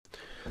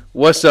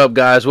What's up,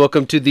 guys?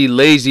 Welcome to the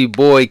Lazy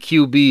Boy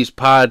QBs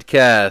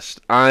podcast.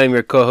 I'm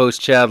your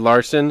co-host Chad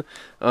Larson,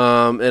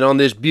 and on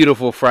this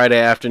beautiful Friday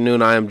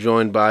afternoon, I am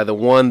joined by the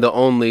one, the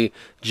only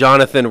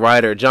Jonathan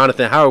Ryder.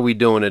 Jonathan, how are we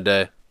doing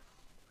today?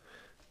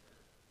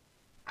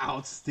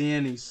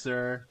 Outstanding,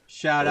 sir.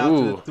 Shout out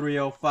to the Ooh,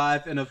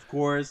 305 and, of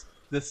course,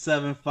 the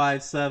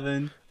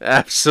 757.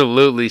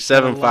 absolutely,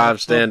 Gotta seven love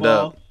five, stand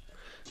up. football.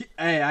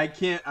 Hey, I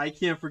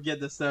can't forget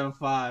the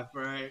 7-5,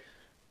 right?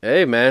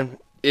 Hey, man,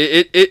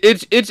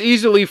 it's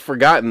easily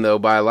forgotten though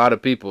by a lot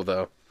of people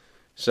though,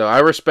 so I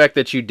respect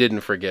that you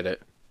didn't forget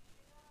it.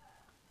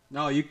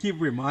 No, you keep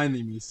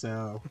reminding me,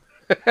 so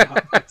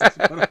I just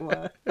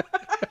gotta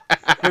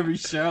every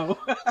show.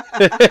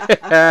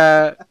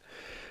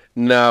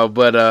 No,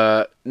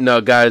 but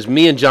no, guys.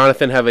 Me and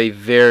Jonathan have a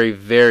very,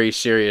 very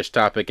serious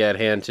topic at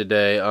hand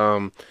today.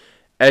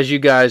 As you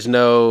guys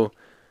know,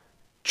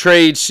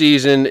 trade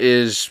season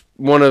is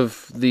one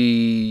of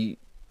the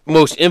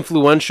most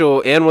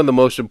influential and one of the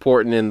most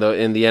important in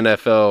the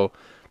NFL.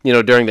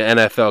 During the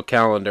NFL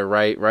calendar,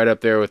 right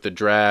up there with the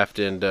draft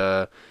and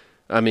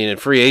in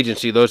free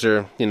agency. Those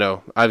are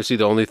obviously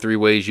the only three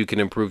ways you can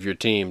improve your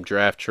team: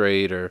 draft,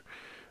 trade, or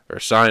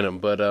sign them.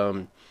 But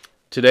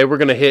today we're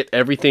gonna hit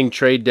everything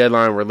trade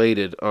deadline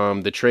related.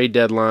 The trade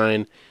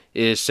deadline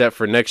is set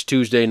for next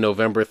Tuesday,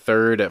 November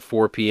 3rd at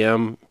 4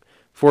 p.m.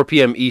 4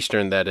 p.m.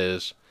 Eastern. That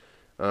is.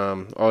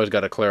 Always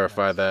got to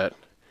clarify Yes. that.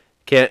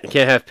 Can't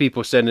have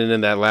people sending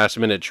in that last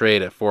minute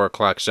trade at 4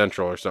 o'clock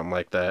Central or something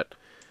like that.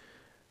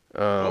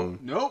 Oh, Um,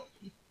 nope.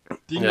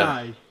 yeah,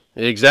 Denied.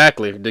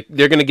 exactly.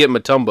 They're gonna get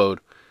Matumboed.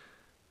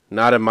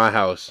 Not in my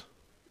house.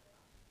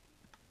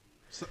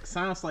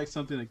 Sounds like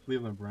something the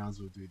Cleveland Browns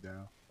would do,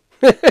 though.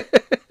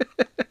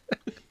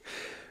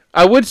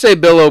 I would say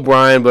Bill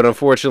O'Brien, but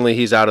unfortunately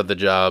he's out of the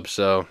job,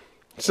 so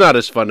it's not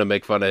as fun to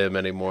make fun of him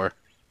anymore.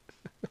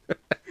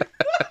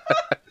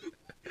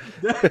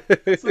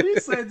 So you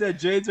said that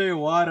J.J.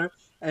 Watt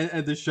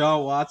and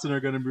Deshaun Watson are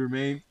going to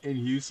remain in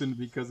Houston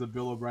because of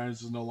Bill O'Brien is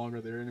just no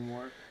longer there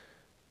anymore?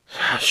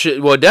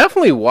 Well,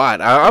 definitely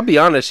Watt. I'll be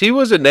honest. He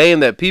was a name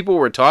that people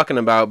were talking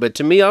about, but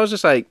to me, I was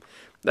just like,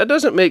 that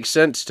doesn't make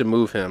sense to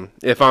move him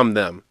if I'm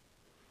them.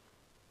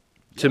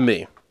 To Yeah.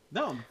 me.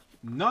 No,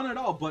 none at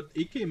all. But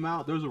it came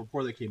out. There was a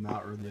report that came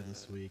out earlier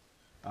this week.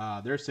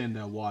 They're saying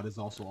that Watt is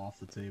also off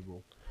the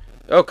table.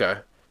 Okay.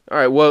 All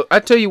right. Well, I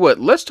tell you what.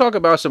 Let's talk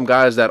about some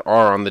guys that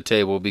are on the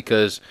table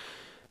because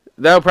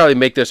that'll probably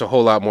make this a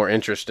whole lot more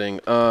interesting.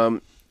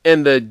 And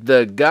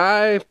the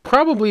guy,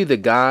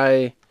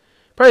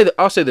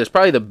 I'll say this,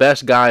 probably the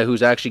best guy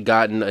who's actually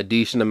gotten a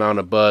decent amount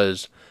of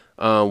buzz.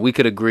 We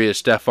could agree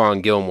is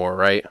Stephon Gilmore,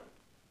 right?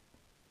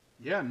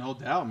 Yeah, no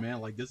doubt, man.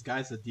 Like this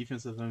guy's the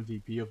defensive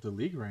MVP of the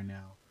league right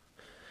now.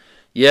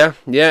 Yeah,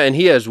 yeah, and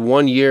he has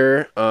 1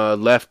 year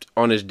left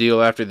on his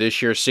deal after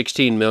this year.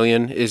 16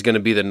 million is going to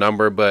be the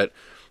number, but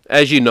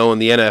as you know in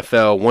the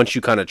NFL, once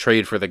you kind of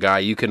trade for the guy,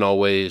 you can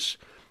always,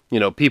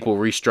 people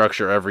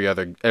restructure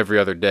every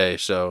other day.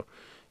 So,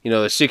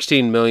 the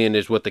 16 million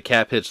is what the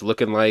cap hit's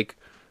looking like.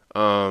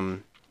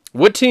 Um,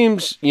 what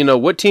teams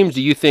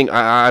do you think?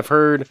 I've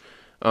heard.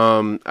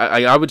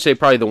 I would say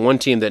probably the one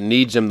team that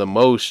needs him the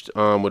most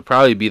would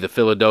probably be the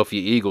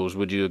Philadelphia Eagles.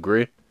 Would you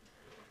agree?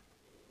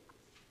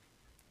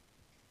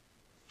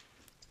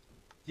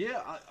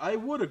 Yeah, I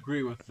would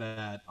agree with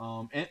that.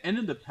 And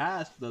in the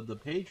past, the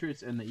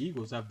Patriots and the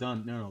Eagles have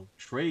done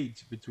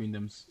trades between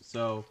them.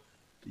 So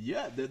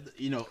yeah,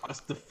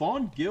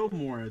 Stephon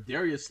Gilmore and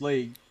Darius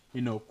Slade,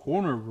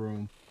 corner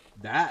room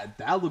that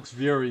looks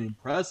very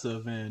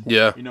impressive. And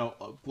Yeah.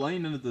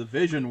 playing in a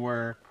division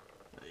where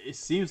it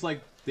seems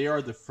like they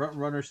are the front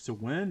runners to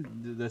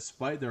win,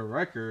 despite their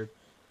record.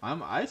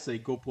 I say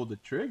go pull the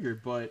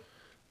trigger, but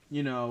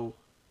you know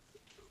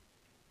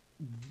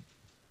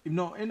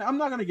and I'm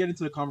not gonna get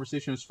into the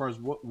conversation as far as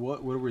what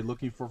are we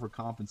looking for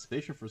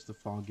compensation for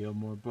Stephon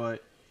Gilmore,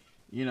 but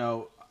you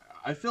know,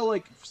 I feel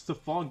like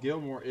Stephon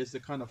Gilmore is the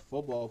kind of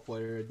football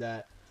player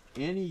that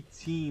any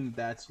team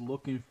that's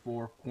looking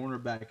for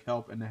cornerback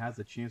help and that has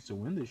a chance to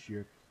win this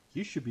year,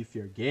 he should be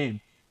fair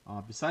game.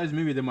 Besides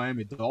maybe the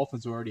Miami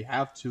Dolphins who already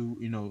have two,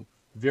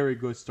 very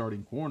good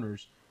starting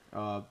corners,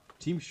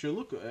 teams should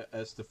look at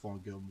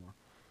Stephon Gilmore.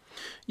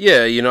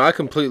 Yeah, I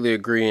completely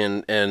agree,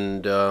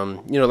 and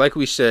like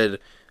we said,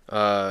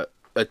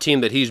 a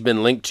team that he's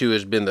been linked to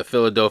has been the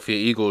Philadelphia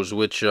Eagles,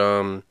 which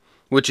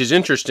is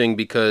interesting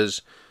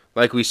because,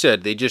 like we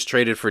said, they just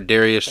traded for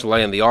Darius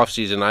Slay in the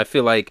offseason. I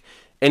feel like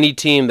any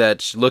team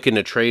that's looking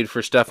to trade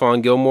for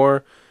Stephon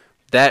Gilmore,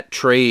 that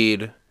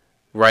trade,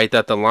 right,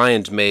 that the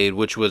Lions made,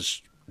 which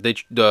was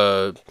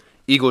the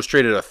Eagles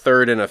traded a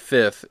third and a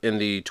fifth in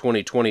the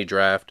 2020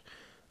 draft.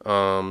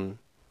 Um,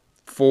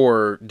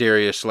 for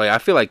Darius Slay. I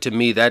feel like to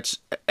me that's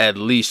at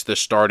least the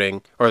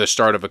starting or the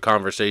start of a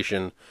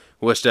conversation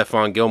with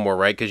Stephon Gilmore,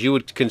 right? Because you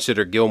would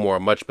consider Gilmore a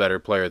much better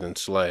player than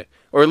Slay,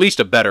 or at least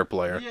a better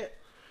player. Yeah,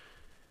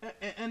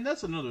 and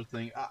that's another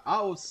thing.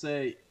 I would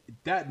say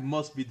that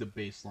must be the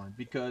baseline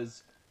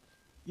because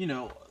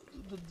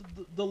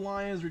the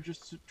Lions are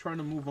just trying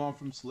to move on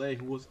from Slay,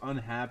 who was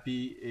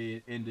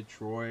unhappy in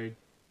Detroit.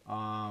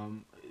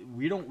 Um,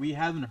 we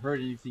haven't heard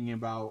anything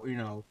about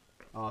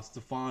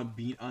Stephon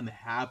being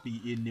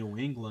unhappy in New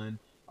England.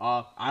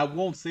 I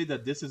won't say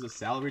that this is a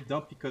salary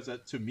dump because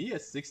to me,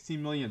 at $16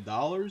 million,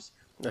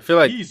 I feel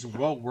like, he's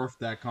well worth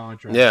that yeah,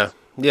 contract.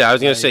 yeah. I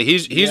was gonna say Like,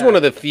 he's one yeah,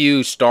 of the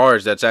few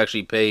stars that's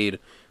actually paid,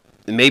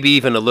 maybe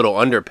even a little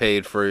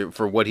underpaid for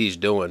what he's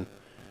doing.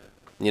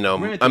 I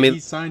granted, mean, he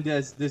signed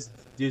as this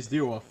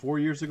deal 4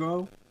 years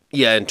ago.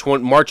 yeah, in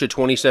March of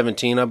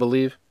 2017, I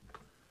believe.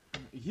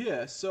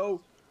 Yeah,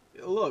 so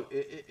look,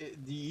 the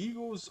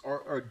Eagles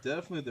are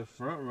definitely the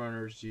front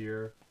runners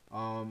here.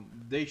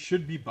 They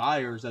should be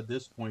buyers at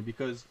this point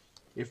because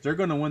if they're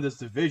gonna win this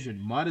division,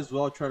 might as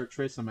well try to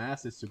trade some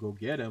assets to go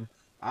get him.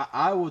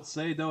 I would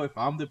say though, if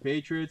I'm the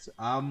Patriots,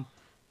 I'm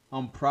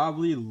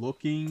probably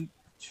looking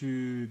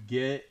to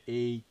get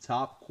a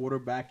top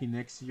quarterback in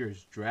next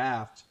year's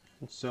draft.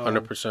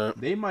 Hundred So percent.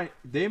 they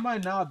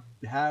might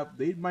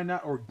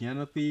not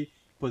organically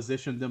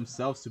position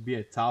themselves to be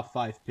a top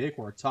five pick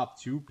or a top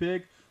two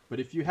pick. But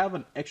if you have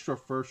an extra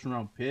first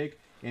round pick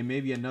and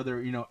maybe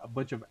another, a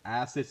bunch of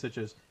assets such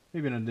as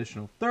maybe an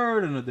additional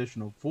third, an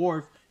additional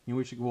fourth, in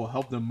which will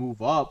help them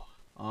move up,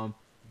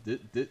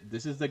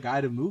 this is the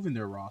guy to move in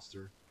their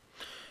roster.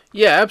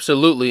 Yeah,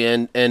 absolutely.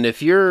 And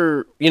if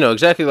you're,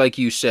 exactly like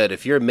you said,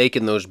 if you're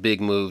making those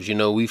big moves,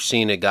 we've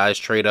seen it. Guys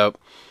trade up.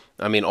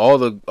 I mean, all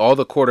the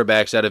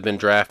quarterbacks that have been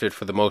drafted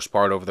for the most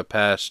part over the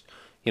past,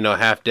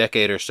 half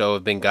decade or so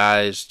have been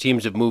guys.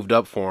 Teams have moved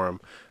up for them.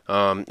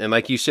 And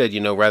like you said,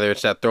 whether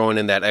it's that throwing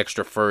in that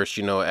extra first,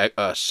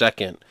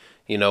 second,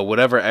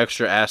 whatever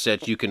extra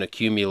assets you can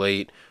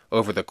accumulate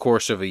over the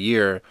course of a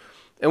year.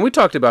 And we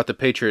talked about the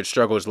Patriots'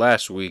 struggles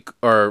last week,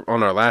 or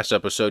on our last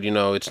episode.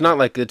 It's not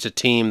like it's a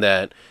team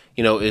that,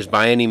 is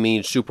by any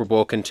means Super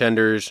Bowl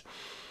contenders.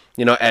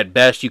 At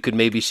best, you could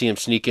maybe see them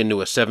sneak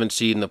into a 7th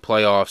seed in the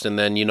playoffs, and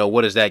then,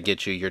 what does that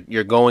get you?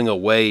 You're going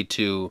away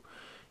to,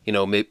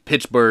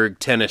 Pittsburgh,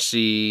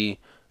 Tennessee,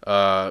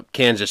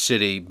 Kansas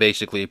City,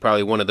 basically,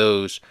 probably one of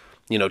those,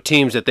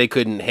 teams that they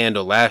couldn't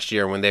handle last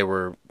year when they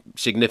were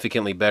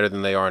significantly better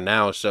than they are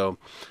now. So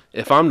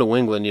if I'm New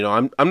England,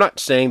 I'm not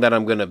saying that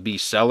I'm going to be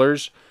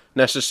sellers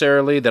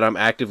necessarily, that I'm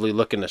actively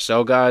looking to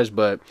sell guys,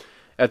 but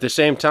at the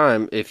same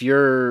time, if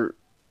you're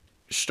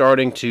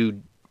starting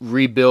to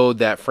rebuild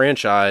that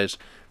franchise,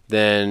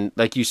 then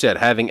like you said,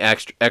 having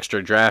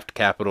extra draft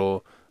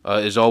capital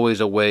is always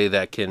a way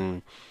that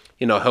can,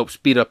 help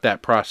speed up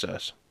that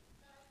process.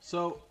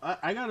 So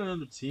I got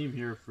another team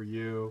here for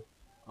you,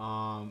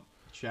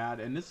 Chad,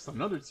 and this is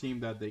another team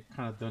that they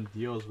kind of done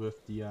deals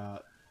with the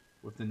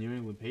New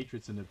England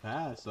Patriots in the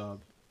past. How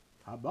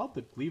about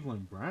the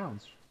Cleveland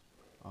Browns?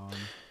 Um,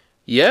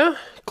 Yeah,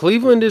 Gre-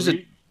 Cleveland is a Gre-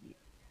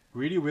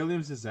 Greedy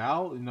Williams is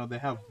out. They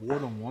have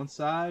Ward on one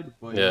side,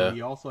 but yeah.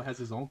 he also has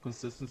his own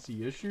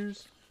consistency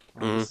issues.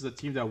 Mhm. This is a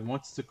team that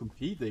wants to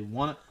compete. They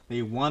want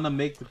to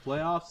make the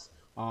playoffs.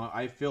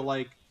 I feel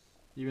like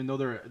even though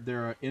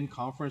they're an in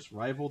conference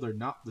rival, they're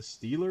not the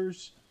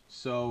Steelers.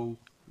 So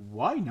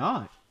why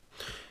not?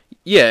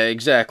 Yeah,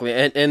 exactly.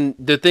 And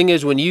the thing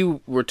is, when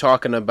you were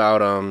talking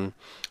about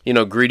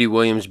Greedy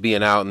Williams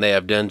being out and they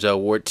have Denzel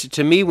Ward,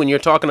 to me, when you're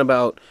talking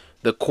about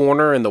the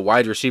corner and the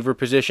wide receiver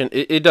position,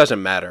 it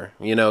doesn't matter.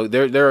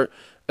 They're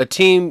a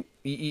team.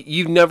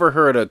 You've never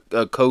heard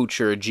a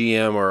coach or a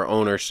GM or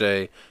owner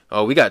say,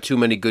 "Oh, we got too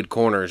many good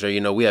corners,"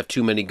 or we have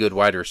too many good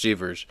wide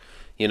receivers.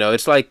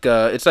 It's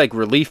like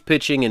relief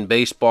pitching in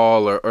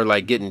baseball, or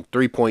like getting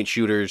 3-point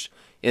shooters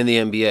in the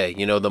NBA.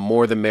 The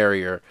more the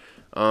merrier.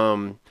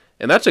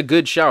 And that's a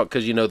good shout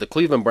because the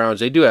Cleveland Browns,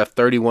 they do have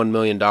 $31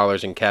 million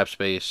in cap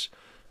space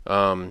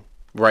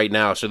right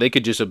now, so they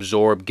could just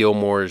absorb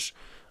Gilmore's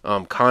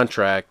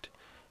contract,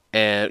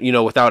 and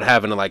without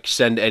having to like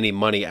send any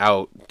money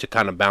out to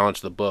kind of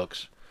balance the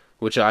books,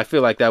 which I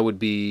feel like that would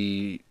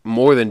be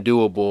more than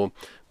doable.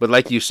 But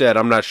like you said,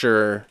 I'm not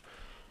sure.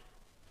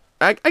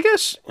 I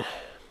guess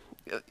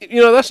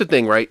that's the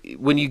thing, right?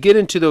 When you get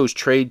into those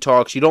trade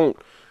talks, you don't.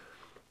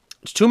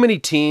 It's too many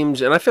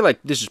teams, and I feel like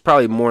this is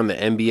probably more in the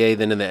NBA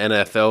than in the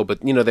NFL.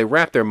 But they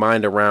wrap their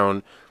mind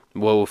around,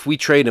 well, if we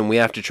trade him, we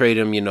have to trade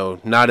him,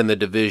 not in the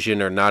division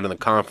or not in the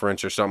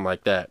conference or something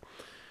like that.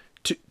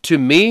 To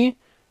me,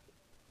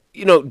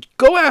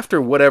 go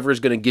after whatever is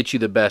going to get you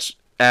the best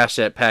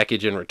asset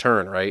package in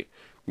return, right?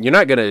 You're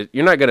not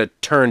gonna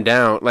turn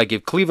down, like,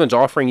 if Cleveland's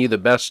offering you the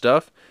best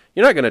stuff,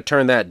 you're not gonna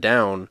turn that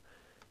down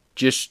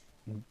just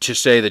to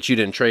say that you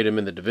didn't trade him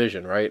in the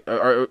division, right?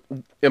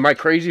 Am I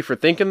crazy for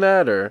thinking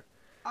that, or?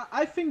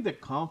 I think the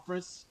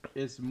conference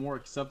is more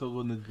acceptable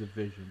than the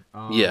division.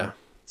 Yeah,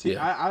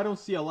 yeah, I don't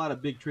see a lot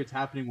of big trades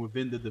happening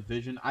within the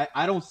division.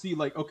 I don't see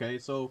like okay,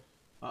 so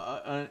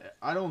I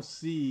don't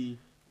see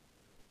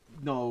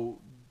no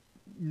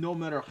no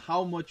matter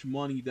how much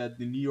money that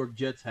the New York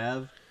Jets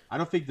have, I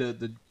don't think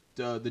the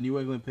New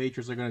England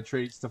Patriots are going to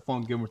trade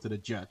Stephon Gilmore to the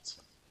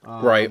Jets,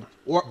 right,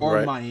 or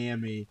right,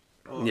 Miami,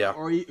 yeah,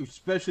 or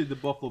especially the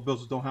Buffalo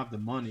Bills who don't have the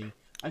money.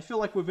 I feel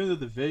like within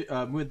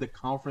the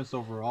conference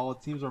overall,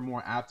 teams are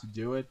more apt to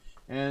do it.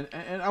 And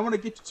I want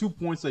to get to 2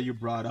 points that you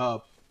brought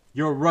up.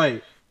 You're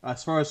right.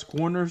 As far as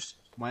corners,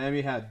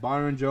 Miami had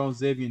Byron Jones,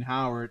 Xavier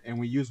Howard, and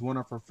we used one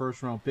of our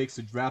first round picks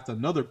to draft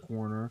another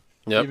corner.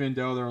 Yep. Even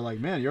though they're like,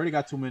 man, you already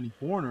got too many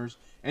corners.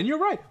 And you're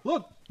right.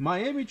 Look,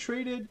 Miami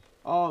traded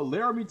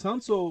Laramie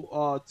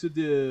Tunsil to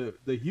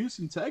the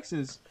Houston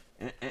Texans,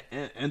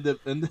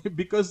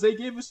 because they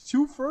gave us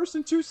 2 firsts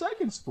and 2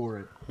 seconds for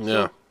it.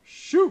 Yeah. So,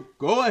 shoot,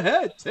 go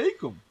ahead,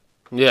 take them.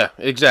 Yeah,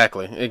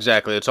 exactly.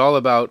 It's all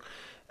about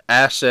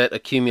asset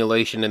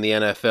accumulation in the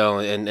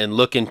NFL and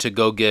looking to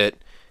go get,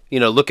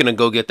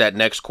 that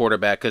next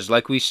quarterback. Because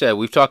like we said,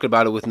 we've talked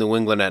about it with New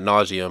England ad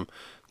nauseum.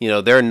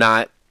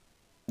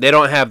 They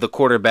don't have the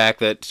quarterback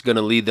that's going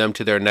to lead them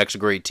to their next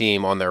great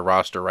team on their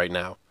roster right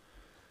now.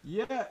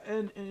 Yeah,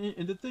 and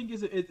the thing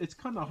is, it's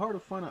kind of hard to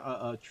find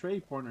a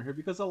trade partner here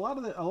because a lot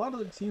of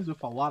the teams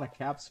with a lot of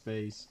cap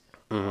space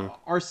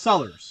are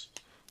sellers.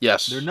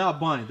 Yes. They're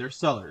not buying, they're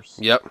sellers.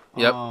 Yep.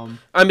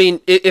 I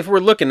mean, if we're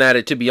looking at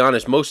it, to be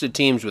honest, most of the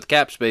teams with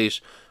cap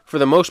space, for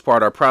the most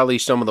part, are probably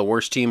some of the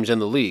worst teams in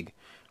the league,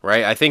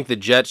 right? I think the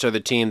Jets are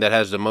the team that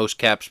has the most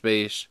cap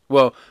space.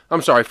 Well,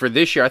 I'm sorry, for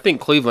this year, I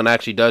think Cleveland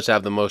actually does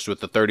have the most with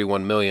the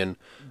 $31 million.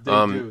 They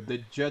do.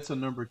 The Jets are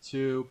number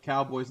 2,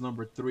 Cowboys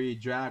number 3,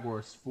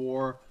 Jaguars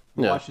 4,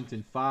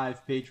 Washington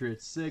 5,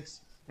 Patriots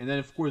 6, and then,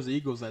 of course, the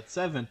Eagles at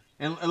 7.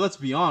 And let's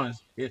be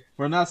honest,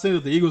 we're not saying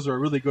that the Eagles are a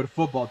really good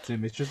football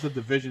team. It's just the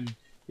division.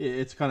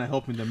 It's kind of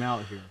helping them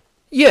out here.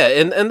 Yeah,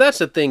 and that's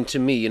the thing to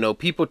me.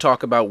 People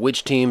talk about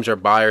which teams are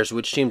buyers,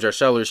 which teams are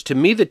sellers. To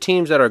me, the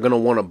teams that are going to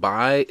want to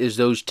buy is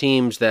those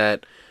teams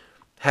that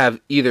have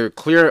either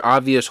clear,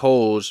 obvious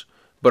holes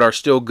but are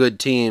still good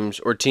teams,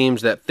 or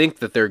teams that think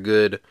that they're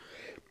good,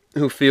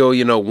 who feel,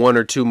 1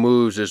 or 2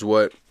 moves is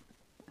what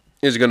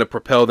is going to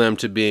propel them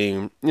to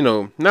being,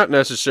 not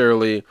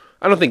necessarily.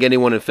 I don't think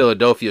anyone in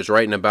Philadelphia is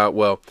writing about,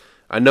 well,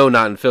 I know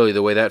not in Philly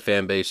the way that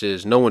fan base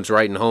is. No one's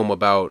writing home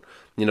about,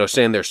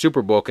 saying they're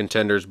Super Bowl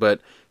contenders,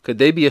 but could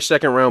they be a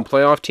second-round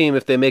playoff team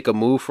if they make a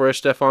move for a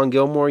Stephon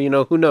Gilmore?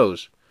 Who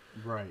knows?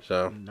 Right.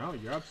 So no,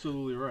 you're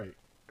absolutely right.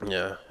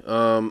 Yeah.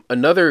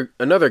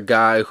 Another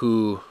guy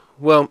who,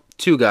 well,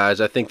 2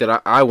 guys I think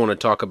that I want to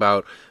talk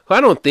about, who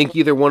I don't think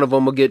either one of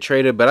them will get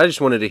traded, but I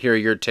just wanted to hear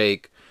your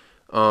take.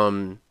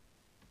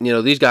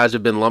 These guys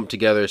have been lumped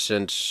together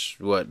since,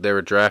 they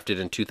were drafted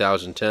in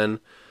 2010.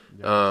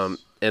 Yes.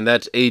 And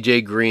that's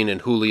A.J. Green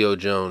and Julio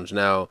Jones.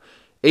 Now,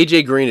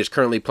 A.J. Green is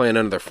currently playing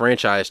under the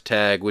franchise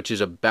tag, which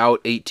is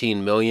about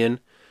 $18 million.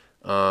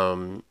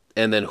 And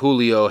then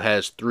Julio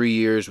has 3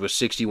 years with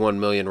 $61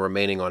 million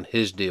remaining on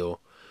his deal.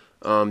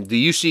 Do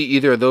you see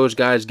either of those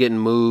guys getting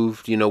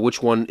moved?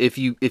 Which one, if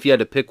you had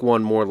to pick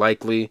one more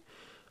likely?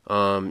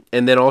 And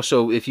then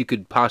also, if you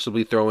could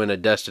possibly throw in a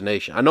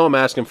destination. I know I'm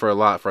asking for a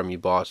lot from you,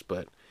 boss,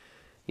 but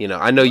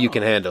I know you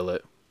can handle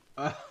it.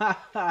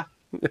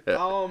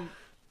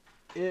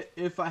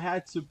 If I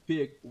had to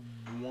pick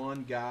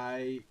one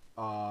guy,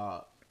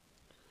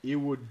 it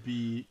would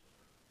be.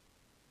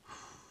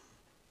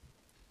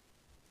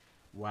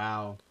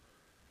 Wow.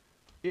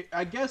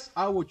 I guess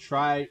I would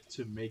try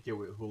to make it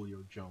with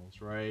Julio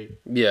Jones, right?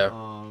 Yeah.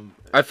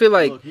 I feel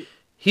like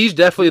he's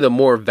definitely the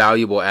more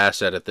valuable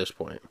asset at this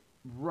point.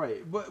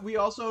 Right, but we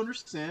also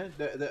understand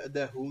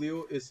that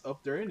Julio is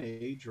up there in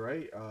age,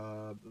 right?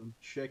 I'm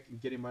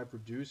getting my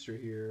producer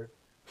here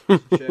to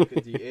check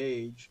the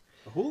age.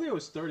 Julio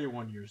is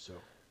 31 years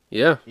old.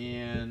 Yeah,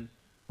 and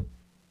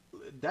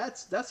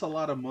that's a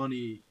lot of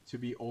money to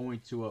be owing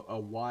to a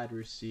wide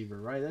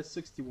receiver, right? That's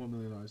 $61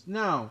 million.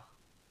 Now,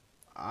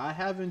 I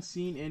haven't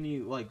seen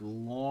any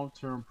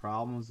long-term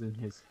problems in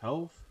his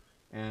health,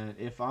 and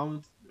if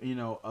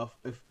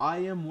I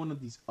am one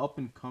of these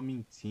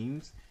up-and-coming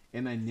teams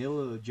and I nail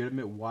a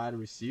legitimate wide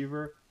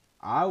receiver,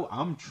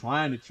 I'm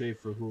trying to trade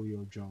for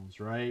Julio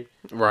Jones, right?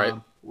 Right.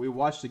 We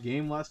watched the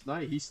game last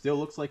night. He still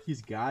looks like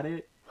he's got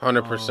it.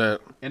 100%.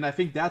 And I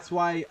think that's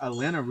why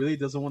Atlanta really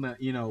doesn't want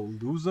to,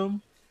 lose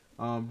him,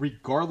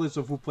 regardless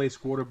of who plays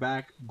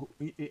quarterback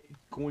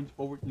going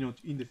over,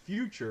 in the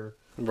future.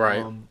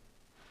 Right.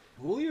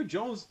 Julio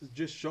Jones has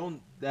just shown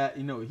that,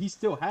 he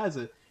still has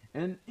it.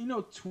 And,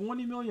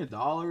 $20 million.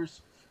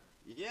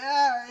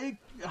 Yeah,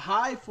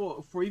 high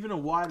for even a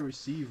wide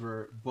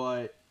receiver,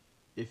 but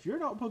if you're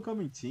an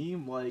up-and-coming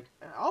team,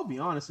 I'll be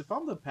honest, if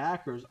I'm the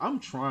Packers, I'm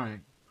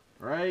trying,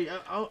 right?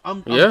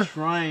 I'm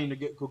trying to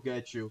go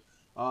get you.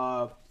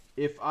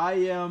 If I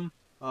am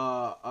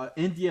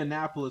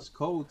Indianapolis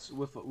Colts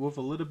with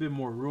a little bit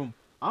more room,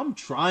 I'm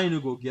trying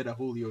to go get a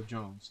Julio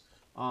Jones.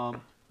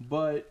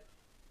 But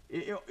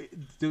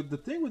the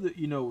thing with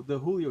the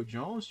Julio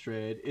Jones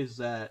trade is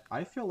that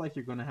I feel like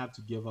you're going to have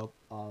to give up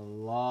a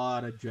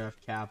lot of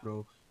draft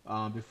capital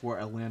before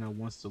Atlanta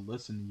wants to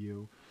listen to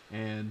you.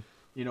 And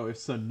if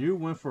Sanu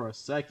went for a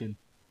second,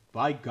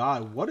 by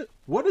God, what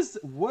is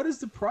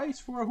the price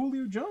for a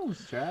Julio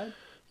Jones, Chad?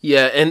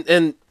 Yeah,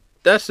 and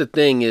that's the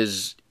thing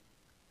is,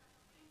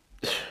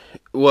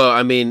 well,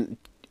 I mean,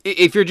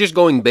 if you're just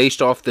going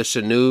based off the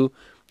Sanu,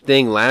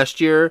 thing last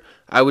year,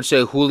 I would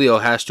say Julio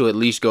has to at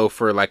least go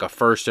for like a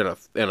first and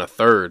a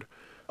third,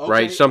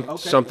 right? Okay,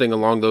 okay. Something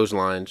along those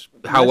lines.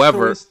 Let's throw in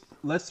However,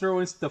 let's throw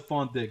in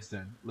Stephon Diggs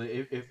then.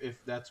 If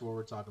that's what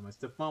we're talking about.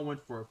 Stephon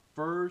went for a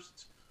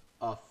first,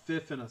 a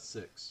fifth, and a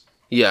sixth.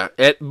 yeah,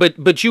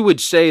 but you would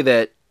say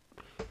that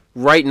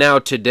right now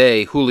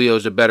today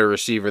Julio's a better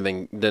receiver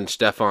than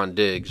Stephon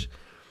Diggs.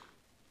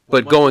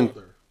 Well, But much going,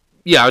 older.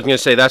 yeah, I was gonna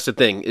say that's the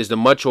thing is the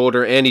much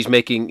older and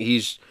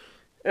he's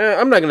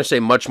I'm not gonna say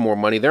much more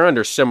money. They're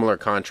under similar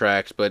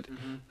contracts, but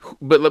Hmm.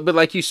 but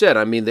like you said,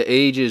 I mean the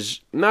age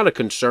is not a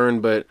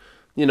concern, but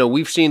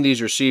we've seen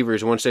these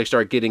receivers once they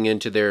start getting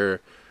into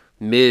their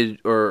mid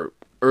or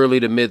early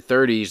to mid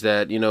 30s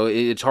that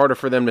it's harder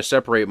for them to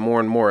separate more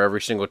and more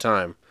every single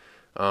time.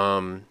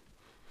 Um,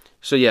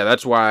 so yeah,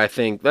 that's why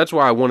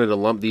I wanted to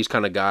lump these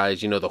kind of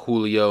guys, the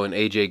Julio and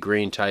AJ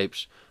Green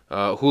types.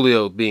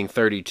 Julio being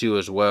 32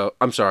 as well.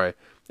 I'm sorry,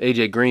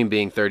 AJ Green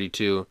being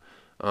 32.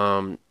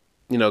 Um,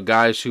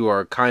 guys who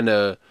are kind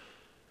of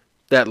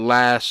that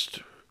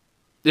last.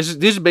 This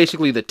is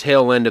basically the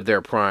tail end of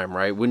their prime,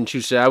 right? Wouldn't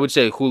you say? I would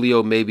say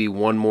Julio maybe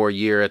one more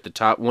year at the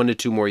top, 1 to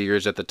 2 more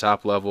years at the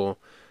top level.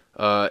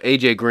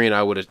 AJ Green,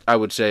 I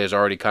would say, has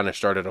already kind of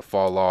started to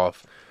fall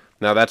off.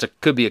 Now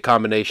could be a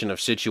combination of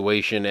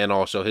situation and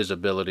also his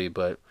ability,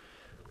 but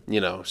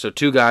so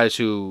two guys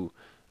who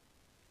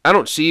I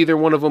don't see either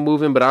one of them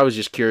moving, but I was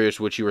just curious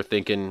what you were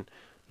thinking.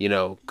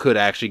 Could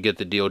actually get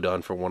the deal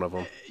done for one of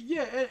them.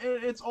 Yeah,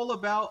 and it's all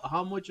about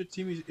how much a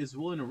team is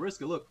willing to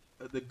risk it. Look,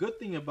 the good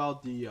thing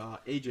about the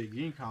AJ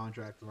Green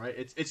contract, right?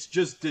 It's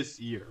just this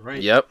year,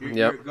 right? Yep, You're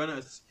yep,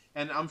 gonna,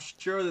 and I'm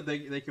sure that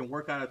they can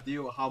work out a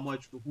deal how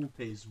much who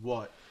pays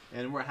what,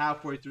 and we're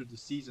halfway through the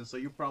season, so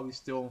you're probably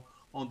still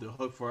on the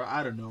hook for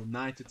I don't know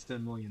 $9 to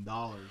 $10 million.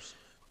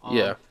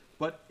 yeah, Um,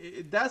 but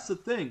that's the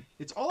thing.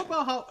 It's all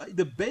about how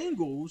the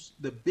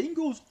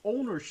Bengals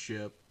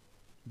ownership,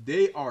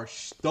 they are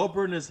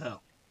stubborn as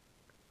hell.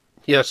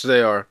 yes,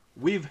 they are.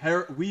 We've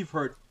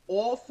heard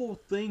awful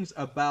things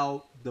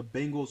about the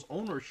Bengals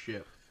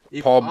ownership.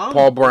 If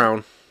Paul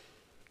Brown.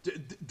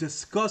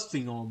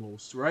 disgusting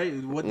almost, right?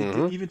 What they did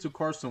Mm-hmm. even to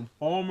Carson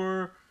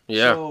Palmer.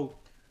 Yeah, So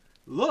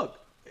look,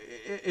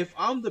 if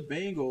I'm the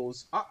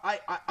Bengals,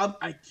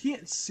 I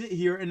can't sit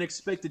here and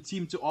expect the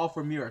team to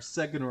offer me a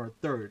second or a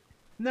third.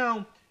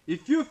 Now,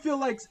 if you feel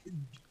like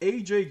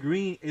AJ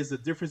Green is the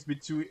difference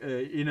between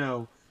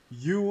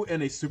you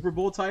and a Super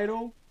Bowl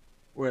title,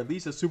 or at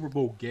least a Super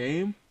Bowl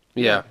game,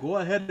 yeah, yeah. go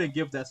ahead and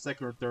give that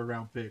second or third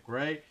round pick,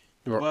 right?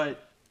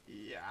 But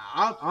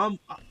yeah,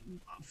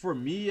 for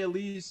me at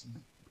least,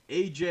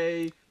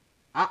 AJ,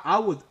 I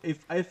would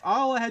if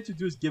all I had to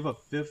do is give a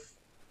fifth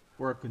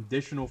or a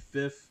conditional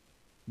fifth,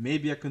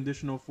 maybe a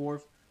conditional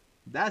fourth.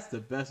 That's the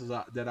best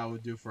that I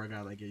would do for a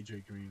guy like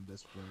AJ Green at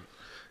this point.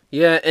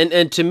 Yeah,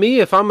 and to me,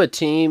 if I'm a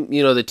team,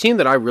 the team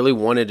that I really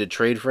wanted to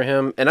trade for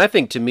him, and I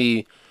think to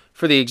me,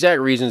 for the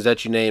exact reasons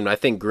that you named, I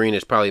think Green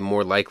is probably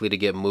more likely to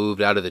get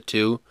moved out of the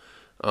two,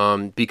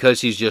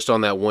 because he's just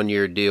on that 1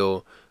 year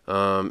deal.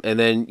 And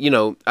then,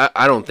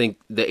 I don't think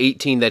the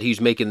 18 that he's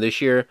making this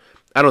year,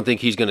 I don't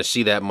think he's going to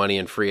see that money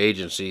in free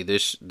agency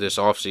this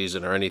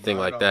offseason or anything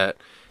Not at like all. that.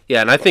 Yeah,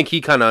 and I think he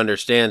kind of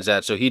understands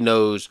that, so he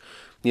knows,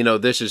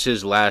 this is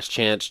his last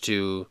chance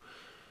to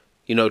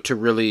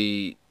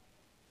really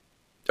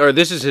or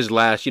this is his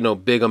last,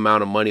 big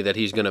amount of money that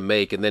he's going to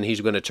make, and then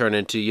he's going to turn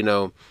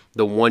into,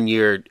 the 1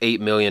 year, 8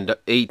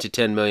 to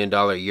 $10 million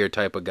a year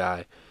type of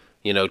guy,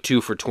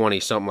 2 for 20,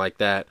 something like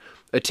that.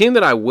 A team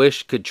that I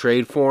wish could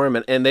trade for him,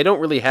 and they don't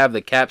really have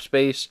the cap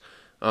space,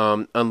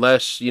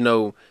 unless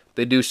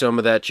they do some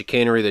of that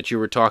chicanery that you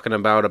were talking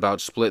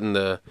about splitting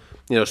the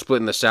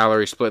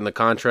salary, splitting the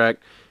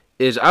contract.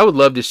 Is I would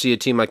love to see a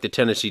team like the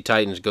Tennessee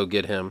Titans go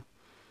get him.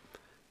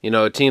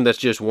 A team that's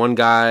just one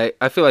guy.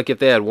 I feel like if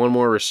they had one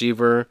more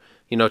receiver,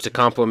 to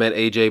complement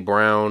AJ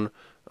Brown,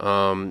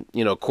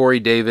 Corey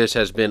Davis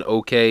has been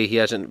okay. He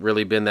hasn't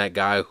really been that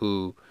guy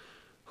who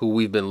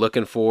we've been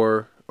looking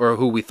for or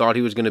who we thought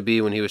he was going to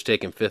be when he was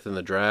taken fifth in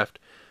the draft.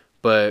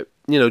 But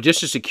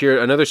just to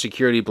secure another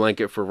security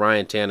blanket for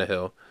Ryan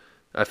Tannehill,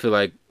 I feel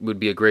like would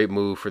be a great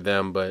move for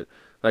them. But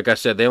like I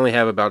said, they only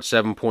have about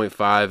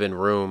 7.5 in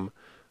room,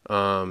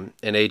 and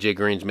AJ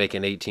Green's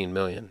making 18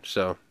 million.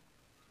 So.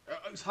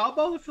 How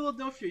about the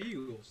Philadelphia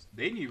Eagles?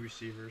 They need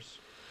receivers.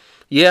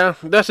 Yeah,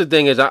 that's the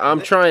thing is I'm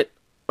They, trying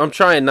I'm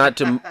trying not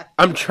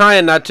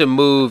to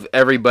move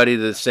everybody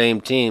to the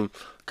same team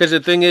because the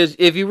thing is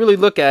if you really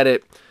look at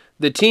it,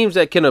 the teams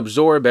that can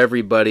absorb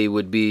everybody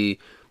would be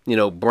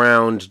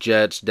Browns,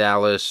 Jets,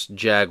 Dallas,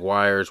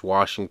 Jaguars,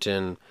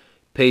 Washington,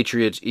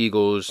 Patriots,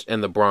 Eagles,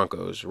 and the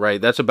Broncos. Right,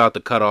 that's about the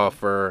cutoff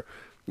for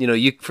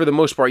you for the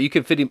most part you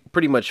can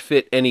pretty much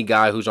fit any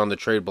guy who's on the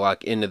trade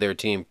block into their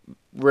team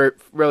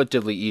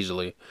relatively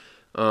easily.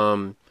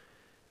 Um,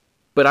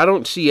 but I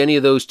don't see any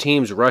of those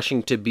teams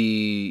rushing to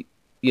be,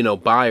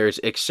 buyers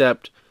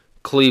except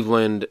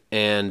Cleveland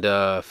and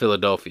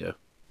Philadelphia.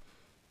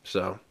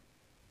 So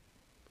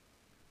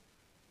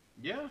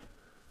yeah,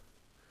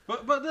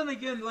 But then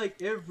again,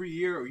 like every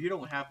year, you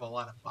don't have a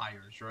lot of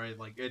buyers, right?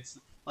 Like it's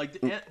like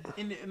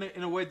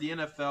in a way, the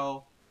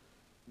NFL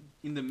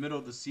in the middle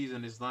of the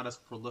season is not as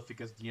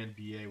prolific as the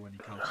NBA when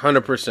it comes to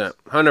 100%, trades.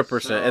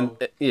 100%, and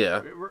So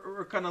yeah,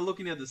 we're kind of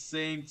looking at the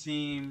same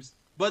teams,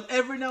 but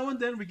every now and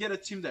then we get a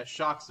team that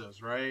shocks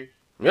us, right?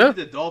 Maybe yeah.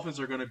 the Dolphins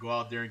are gonna go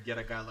out there and get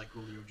a guy like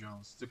Julio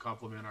Jones to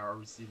complement our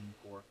receiving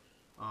core.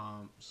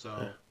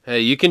 So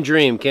Hey, you can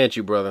dream, can't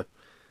you, brother?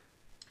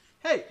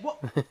 hey, well,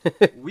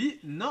 we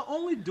not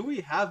only do we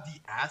have the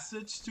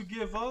assets to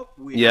give up,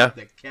 we Yeah, have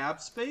the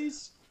cap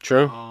space.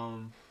 true.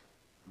 Um,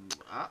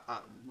 I, I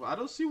I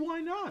don't see why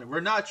not.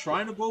 We're not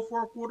trying to go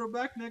for a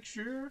quarterback next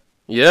year,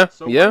 Yeah,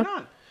 so why yeah,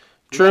 not?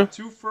 We true. have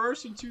two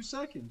firsts and 2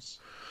 seconds.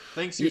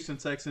 Thanks, Houston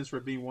Texans, for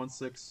being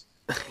 1-6,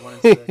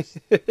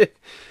 1-6.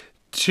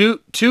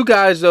 Two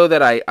guys though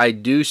that I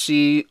do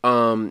see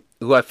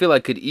who I feel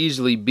like could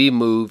easily be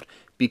moved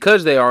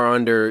because they are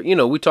under,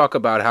 we talk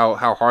about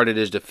how hard it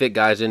is to fit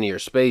guys into your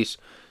space.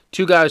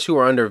 Two guys who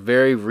are under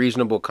very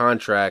reasonable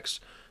contracts,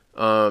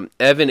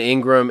 Evan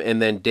Ingram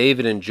and then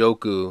David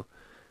Njoku,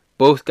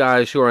 both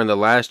guys who are in the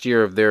last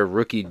year of their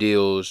rookie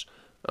deals,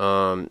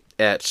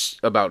 at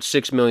about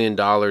 $6 million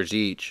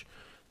each.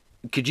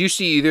 Could you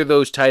see either of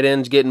those tight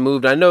ends getting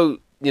moved? I know,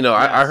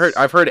 Yes,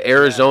 I've heard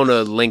Arizona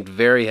yes, linked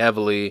very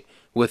heavily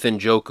with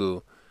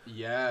Njoku.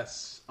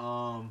 yes.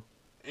 And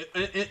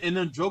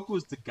then Njoku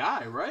is the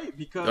guy, right? Oh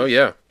Because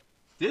yeah,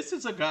 this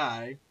is a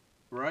guy,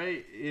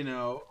 right?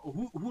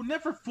 Who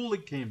never fully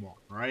came on,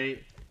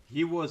 right?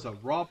 He was a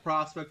raw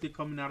prospect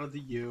coming out of the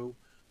U.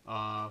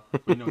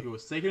 He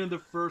was taken in the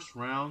first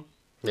round.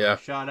 yeah.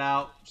 Shout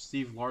out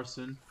Steve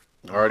Larson.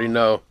 I already Um,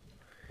 know.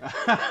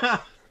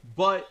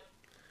 but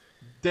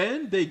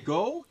then they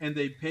go and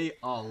they pay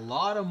a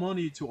lot of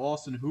money to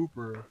Austin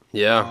Hooper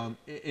Yeah.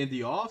 in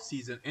the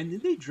offseason. And then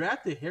they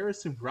drafted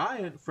Harrison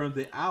Bryant from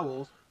the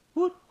Owls.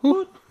 Hoot, Who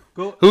hoot,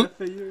 go who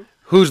FAU.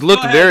 who's Go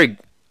looked ahead. very.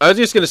 I was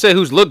just gonna say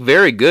who's looked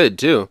very good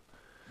too.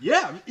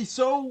 Yeah,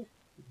 so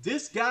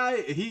this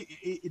guy,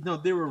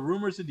 there were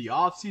rumors in the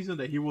offseason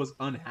that he was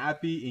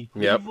unhappy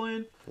in Yep.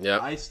 Cleveland.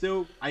 Yep. I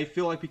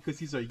feel like because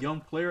he's a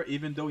young player,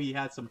 even though he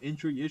had some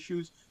injury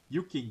issues,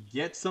 you can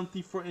get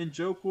something for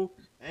Njoku.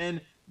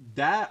 And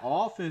that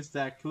offense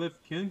that Cliff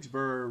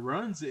Kingsbury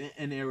runs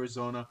in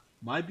Arizona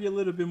might be a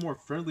little bit more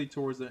friendly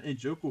towards the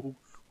Njoku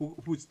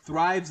who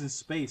thrives in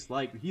space.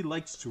 Like he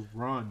likes to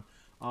run.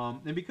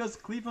 And because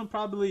Cleveland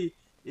probably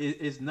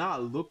is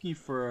not looking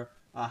for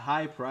a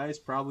high price,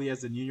 probably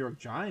as the New York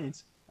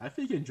Giants, I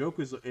think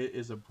Njoku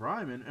is a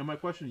prime. And my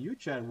question to you,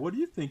 Chad, what do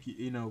you think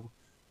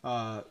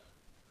uh,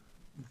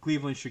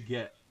 Cleveland should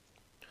get?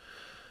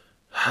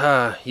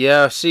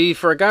 Yeah. See,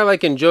 for a guy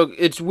like Njoku,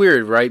 it's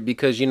weird, right?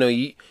 Because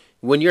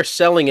when you're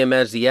selling him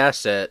as the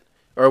asset,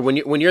 or when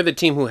you're the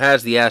team who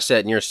has the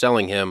asset and you're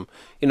selling him,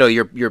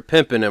 you're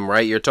pimping him,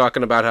 right? You're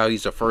talking about how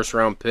he's a first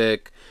round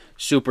pick,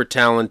 super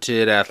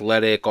talented,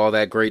 athletic, all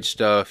that great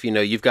stuff.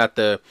 You've got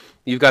the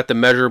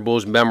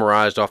measurables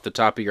memorized off the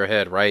top of your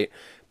head, right?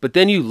 But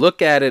then you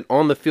look at it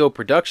on the field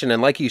production,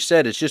 and like you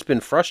said, it's just been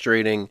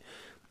frustrating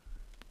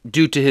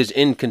due to his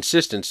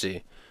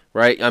inconsistency,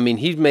 right? I mean,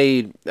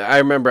 I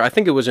remember, I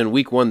think it was in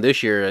week one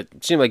this year,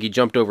 it seemed like he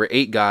jumped over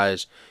 8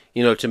 guys,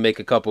 to make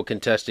a couple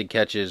contested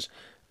catches.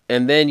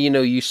 And then,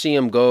 you see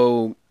him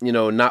go,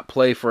 not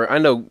play for, I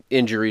know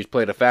injuries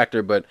played a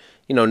factor, but,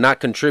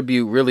 not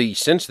contribute really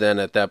since then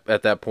at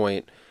that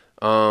point.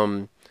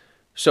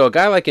 So a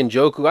guy like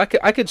Njoku,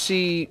 I could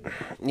see,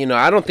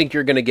 I don't think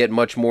you're going to get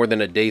much more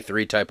than a day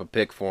 3 type of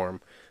pick for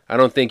him. I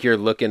don't think you're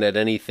looking at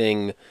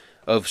anything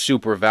of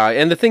super value.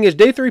 And the thing is,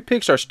 day 3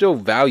 picks are still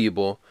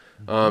valuable,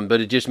 but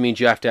it just means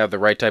you have to have the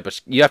right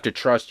you have to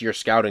trust your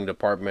scouting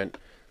department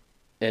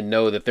and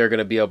know that they're going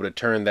to be able to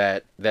turn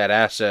that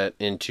asset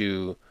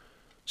into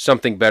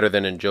something better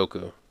than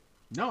Njoku.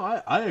 No,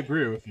 I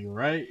agree with you,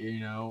 right?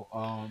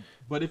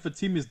 But if a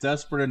team is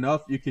desperate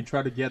enough, you can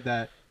try to get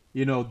that,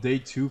 day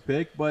 2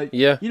 pick. But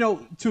Yeah,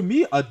 to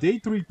me, a day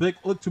 3 pick,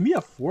 look, to me,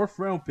 a fourth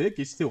round pick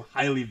is still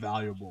highly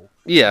valuable.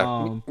 yeah,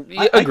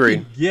 I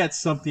agreed. can get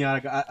something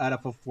out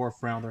of a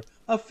fourth rounder.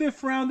 A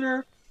fifth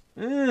rounder,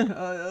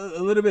 a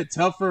little bit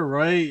tougher,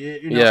 right?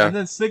 Yeah, And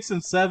then 6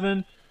 and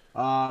 7,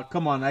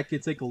 come on, I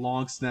could take a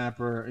long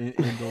snapper in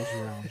those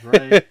rounds,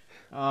 right?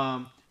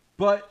 Um,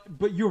 but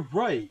you're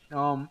right.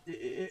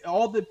 It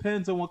all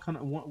depends on what kind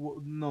of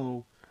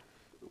no,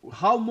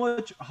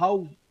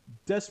 how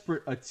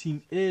desperate a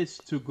team is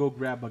to go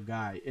grab a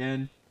guy,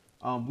 and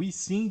we've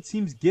seen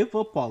teams give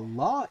up a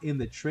lot in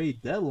the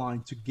trade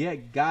deadline to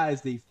get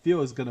guys they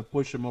feel is gonna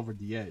push them over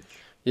the edge.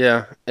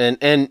 yeah, and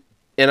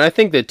I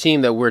think the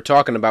team that we're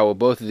talking about with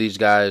both of these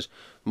guys,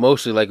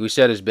 mostly like we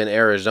said, has been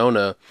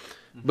Arizona.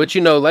 Hmm. But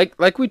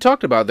like we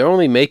talked about, they're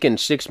only making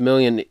 $6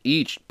 million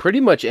each.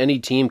 Pretty much any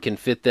team can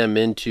fit them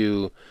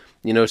into,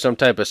 some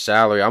type of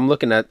salary. I'm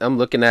looking at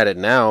it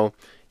now.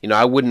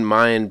 I wouldn't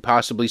mind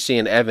possibly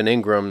seeing Evan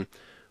Ingram,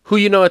 who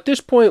at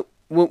this point,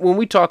 when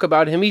we talk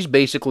about him, he's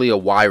basically a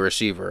wide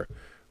receiver,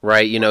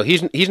 right?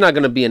 He's not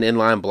going to be an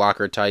inline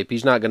blocker type.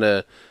 He's not going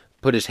to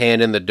put his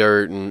hand in the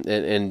dirt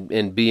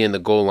and be in the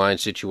goal line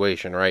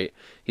situation, right?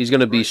 He's going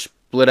to be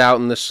split out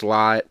in the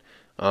slot,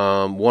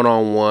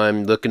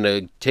 one-on-one, looking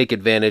to take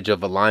advantage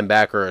of a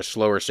linebacker or a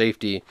slower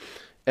safety.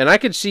 And I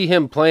could see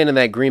him playing in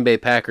that Green Bay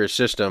Packers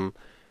system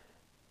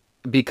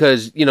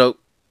because,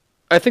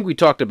 I think we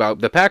talked about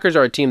the Packers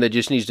are a team that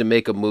just needs to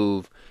make a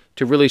move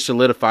to really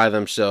solidify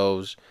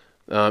themselves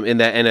in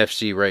that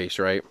NFC race,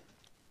 right?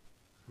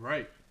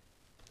 Right.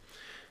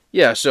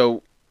 Yeah,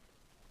 so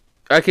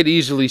I could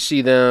easily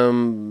see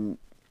them.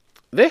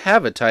 They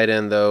have a tight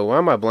end, though. Why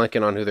am I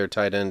blanking on who their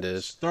tight end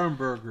is?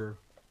 Sternberger.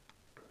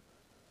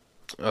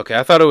 Okay,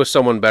 I thought it was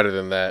someone better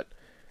than that.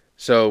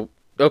 So,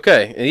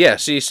 okay. Yeah,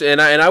 see,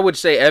 and I would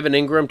say Evan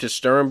Ingram to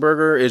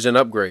Sternberger is an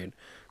upgrade,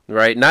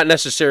 right? Not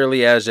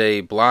necessarily as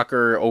a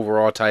blocker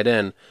overall tight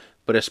end,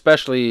 but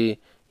especially,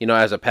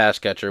 as a pass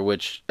catcher,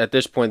 which at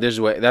this point, that's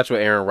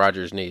what Aaron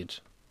Rodgers needs.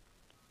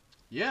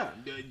 Yeah,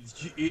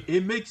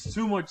 it makes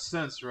too much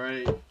sense,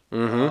 right?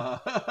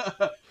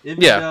 Mm-hmm. Even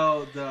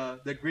though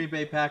the Green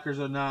Bay Packers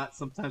are not,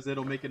 sometimes they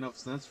don't make enough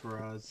sense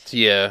for us.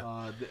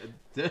 Yeah.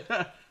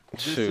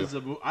 This is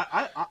a move.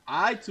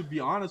 I, to be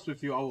honest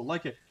with you, I would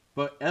like it.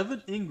 But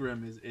Evan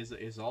Ingram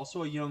is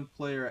also a young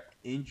player.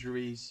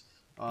 Injuries.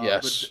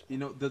 Yes.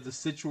 But the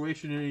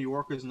situation in New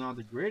York is not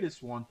the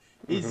greatest one.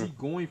 Is he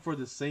going for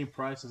the same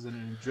price as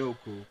an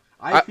Njoku?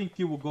 I think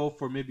he will go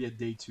for maybe a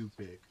day 2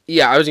 pick.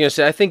 Yeah, I was going to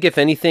say, I think if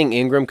anything,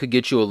 Ingram could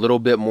get you a little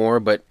bit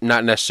more, but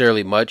not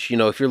necessarily much.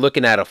 If you're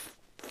looking at a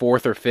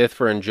 4th or 5th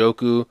for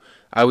Njoku,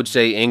 I would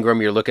say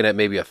Ingram, you're looking at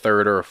maybe a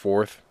 3rd or a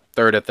 4th.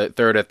 Third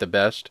at the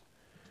best.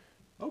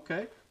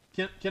 Okay.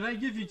 Can I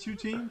give you 2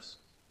 teams?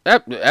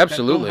 Absolutely.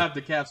 That don't have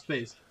the cap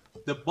space.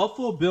 The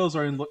Buffalo Bills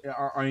are in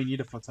need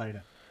of a tight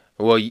end.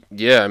 Well,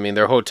 yeah, I mean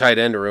their whole tight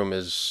end room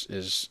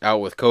is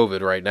out with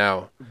COVID right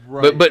now.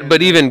 Right.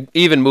 But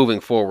even moving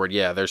forward,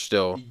 yeah, they're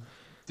still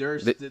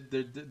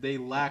they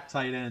lack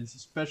tight ends,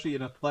 especially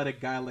an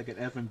athletic guy like an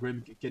Evan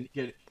Grimm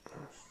can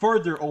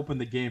further open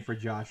the game for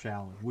Josh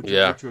Allen. Would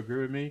you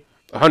agree with me?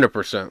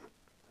 100%.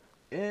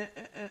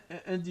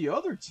 And the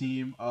other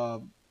team,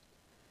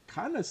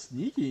 kind of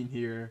sneaky in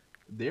here.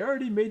 They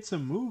already made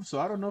some moves, so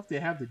I don't know if they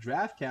have the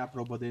draft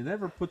capital, but they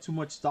never put too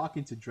much stock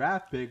into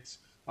draft picks.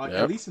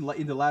 At least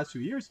in the last few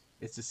years,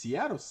 it's the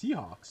Seattle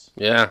Seahawks.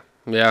 Yeah.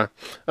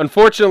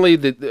 Unfortunately,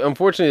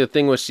 the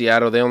thing with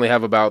Seattle, they only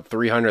have about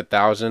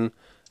 300,000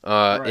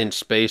 in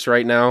space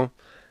right now.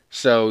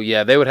 So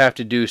yeah, they would have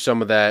to do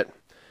some of that.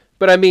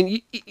 But I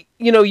mean,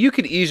 you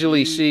could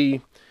easily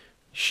see,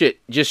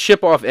 just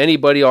ship off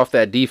anybody off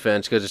that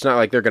defense because it's not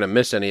like they're gonna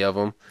miss any of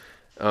them,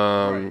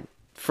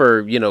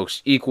 for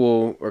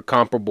equal or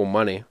comparable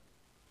money.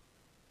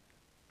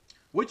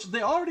 Which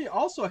they already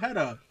also had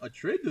a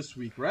trade this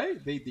week,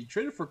 right? They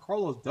traded for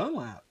Carlos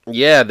Dunlap.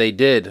 Yeah, they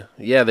did.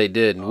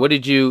 What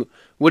did you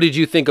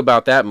think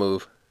about that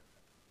move?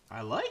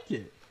 I like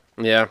it.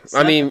 Yeah,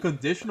 I mean, a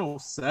conditional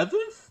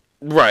 7th.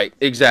 Right,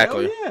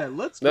 exactly. Hell yeah,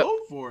 let's go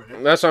for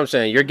it. That's what I'm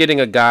saying. You're getting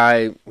a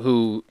guy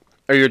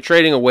you're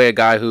trading away a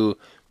guy who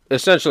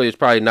essentially is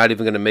probably not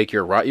even going to make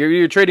your roster.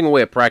 You're trading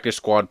away a practice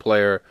squad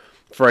player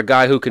for a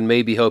guy who can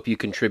maybe help you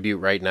contribute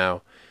right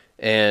now.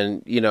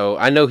 And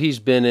I know he's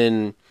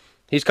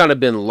kind of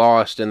been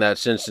lost in that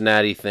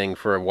Cincinnati thing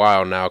for a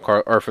while now,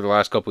 or for the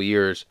last couple of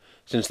years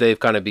since they've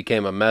kind of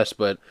became a mess.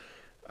 But,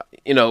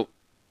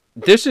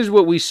 this is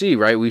what we see,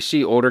 right? We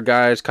see older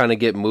guys kind of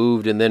get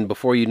moved, and then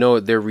before you know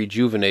it, they're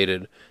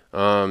rejuvenated.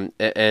 And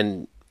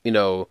I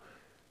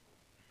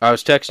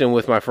was texting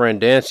with my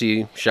friend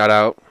Dancy, shout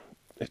out,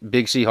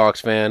 big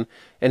Seahawks fan,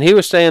 and he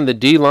was saying the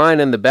D-line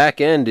and the back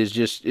end is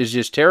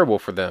just terrible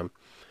for them.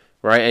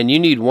 Right, and you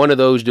need one of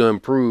those to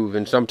improve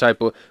in some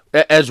type of.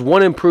 As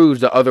one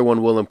improves, the other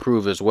one will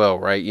improve as well,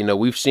 right?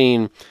 We've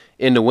seen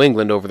in New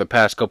England over the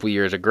past couple of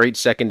years, a great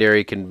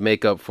secondary can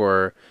make up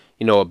for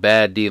a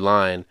bad D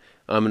line,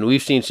 and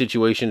we've seen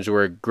situations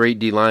where great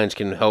D lines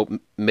can help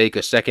make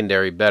a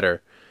secondary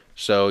better.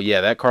 So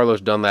yeah, that Carlos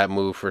Dunlap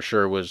move for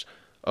sure was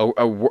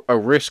a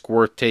risk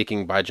worth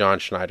taking by John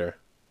Schneider.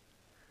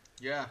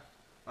 Yeah,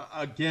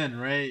 again,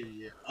 right?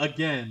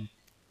 Again,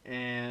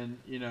 and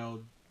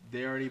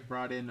they already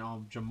brought in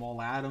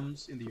Jamal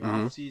Adams in the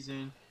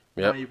offseason.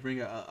 Now you bring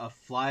a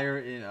flyer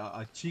in,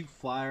 a cheap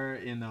flyer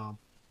in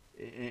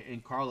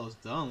Carlos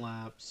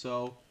Dunlap.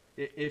 So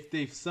if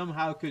they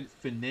somehow could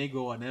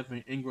finagle an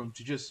Evan Ingram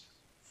to just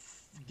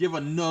give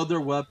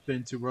another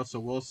weapon to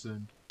Russell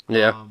Wilson,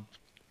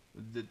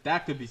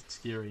 that could be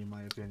scary in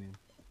my opinion.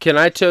 Can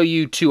I tell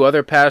you 2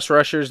 other pass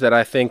rushers that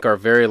I think are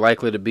very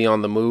likely to be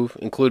on the move,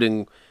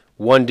 including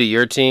one to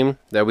your team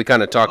that we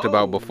kind of talked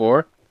about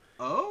before?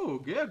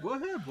 Oh, yeah, go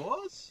ahead,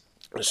 boss.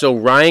 So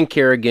Ryan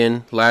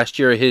Kerrigan, last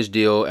year his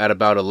deal at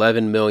about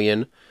 $11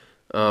 million.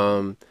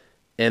 And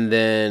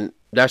then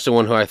that's the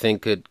one who I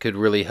think could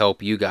really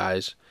help you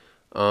guys.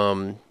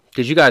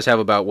 Because you guys have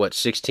about,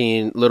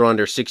 little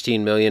under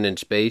 $16 million in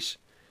space?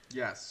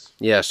 Yes.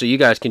 Yeah, so you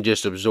guys can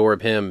just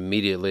absorb him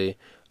immediately.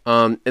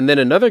 And then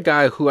another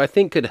guy who I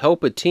think could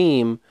help a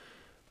team,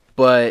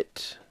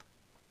 but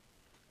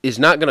is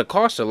not going to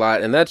cost a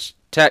lot, and that's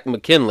Takk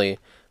McKinley.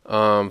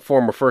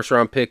 former first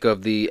round pick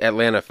of the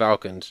Atlanta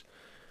Falcons,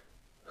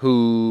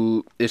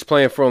 who is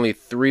playing for only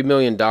 $3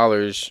 million.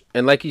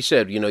 And like you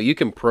said, you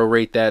can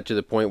prorate that to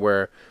the point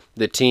where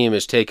the team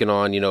is taking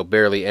on,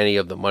 barely any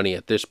of the money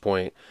at this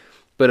point.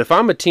 But if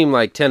I'm a team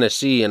like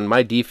Tennessee and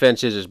my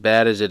defense is as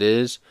bad as it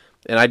is,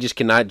 and I just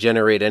cannot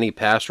generate any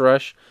pass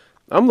rush,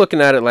 I'm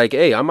looking at it like,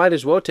 hey, I might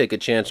as well take a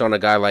chance on a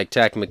guy like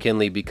Takk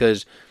McKinley,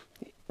 because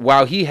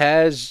while he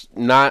has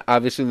not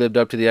obviously lived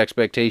up to the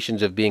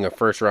expectations of being a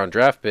first round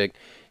draft pick,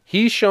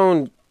 he's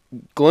shown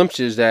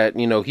glimpses that,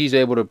 he's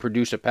able to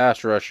produce a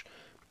pass rush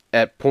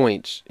at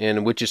points,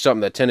 and which is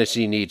something that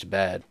Tennessee needs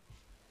bad.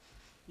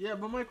 Yeah,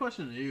 but my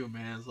question to you,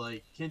 man, is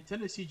like, can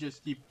Tennessee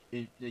just keep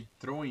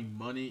throwing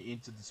money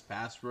into this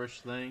pass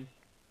rush thing?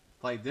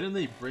 Like, didn't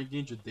they bring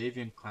in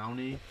Jadeveon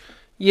Clowney?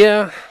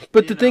 Yeah,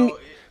 but You the thing know,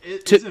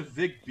 to isn't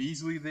Vic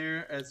Beasley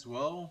there as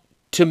well?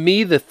 to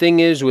me, the thing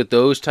is with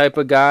those type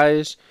of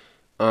guys,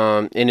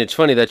 and it's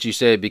funny that you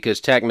say it, because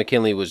Takk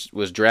McKinley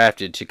was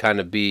drafted to kind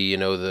of be,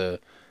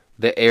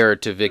 the heir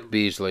to Vic The-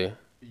 Beasley.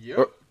 Yep.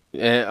 Or,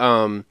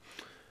 eh,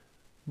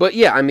 but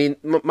yeah, I mean,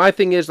 my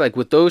thing is, like,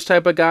 with those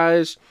type of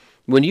guys,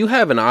 when you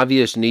have an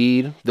obvious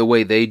need the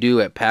way they do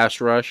at pass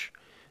rush,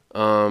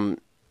 um,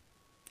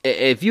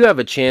 if you have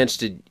a chance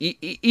to,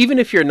 even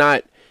if you're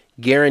not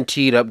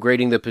guaranteed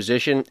upgrading the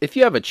position, if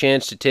you have a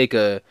chance to take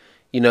a,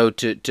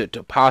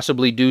 to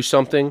possibly do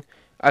something,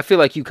 I feel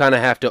like you kind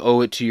of have to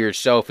owe it to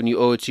yourself and you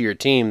owe it to your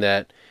team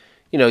that,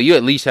 you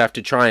at least have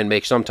to try and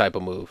make some type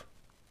of move.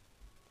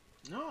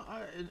 No,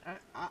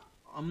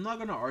 I'm not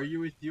gonna argue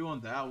with you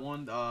on that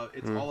one.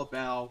 It's Mm. all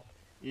about,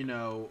 you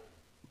know,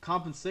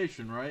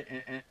 compensation, right?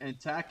 And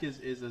Tack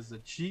is a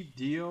cheap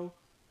deal,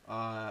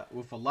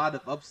 with a lot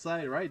of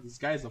upside, right? This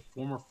guy's a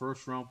former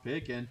first round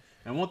pick, and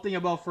one thing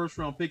about first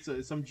round picks,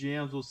 some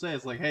GMs will say,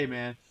 it's like, hey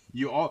man,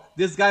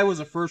 this guy was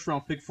a first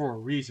round pick for a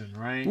reason,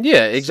 right?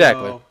 Yeah,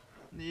 exactly. So,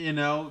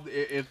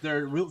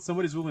 if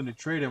somebody's willing to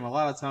trade him, a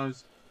lot of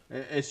times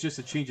it's just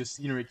a change of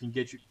scenery can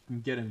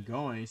get him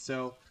going.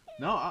 So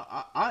no,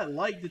 I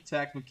like the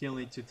Takk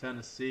McKinley to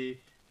Tennessee.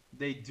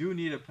 They do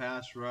need a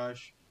pass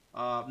rush.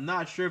 I'm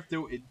not sure if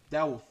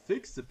that will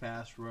fix the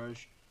pass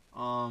rush.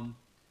 Um,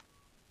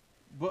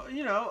 but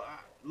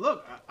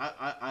look,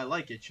 I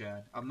like it,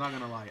 Chad. I'm not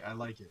gonna lie, I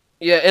like it.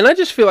 Yeah, and I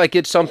just feel like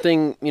it's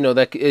something,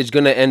 that is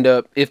going to end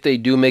up, if they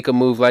do make a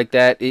move like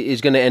that, it is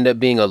going to end up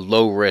being a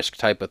low risk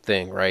type of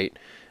thing, right?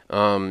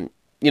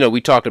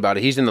 We talked about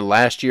it. He's in the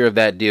last year of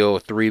that deal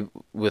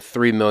with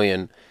 3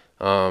 million.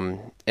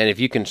 And if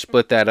you can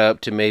split that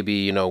up to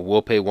maybe,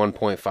 we'll pay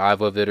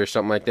 1.5 of it or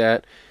something like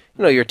that,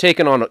 you're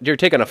taking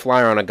a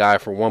flyer on a guy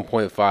for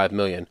 1.5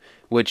 million,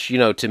 which,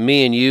 to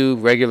me and you,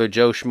 regular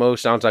Joe Schmo,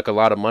 sounds like a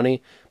lot of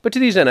money, but to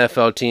these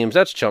NFL teams,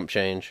 that's chump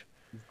change.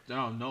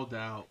 No, no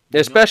doubt.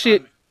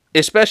 Especially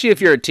especially if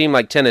you're a team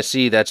like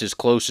Tennessee that's as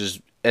close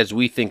as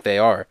we think they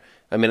are.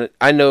 I mean,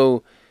 I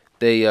know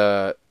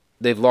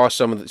they've lost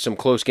some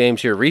close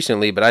games here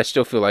recently, but I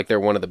still feel like they're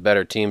one of the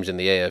better teams in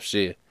the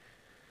AFC.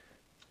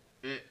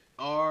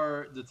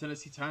 Are the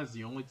Tennessee Titans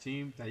the only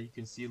team that you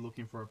can see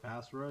looking for a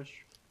pass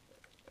rush?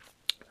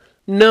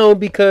 No,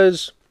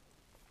 because,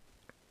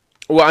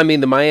 well, I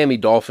mean, the Miami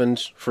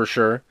Dolphins for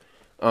sure.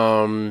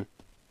 Um,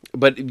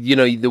 but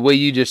the way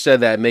you just said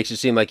that makes it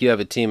seem like you have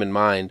a team in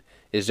mind.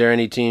 Is there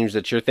any teams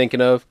that you're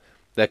thinking of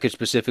that could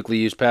specifically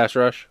use pass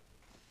rush?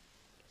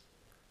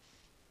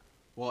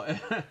 Well,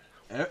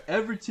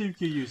 every team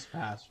can use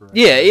pass rush,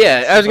 Yeah, right?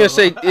 yeah. I was gonna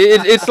say So,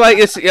 it's like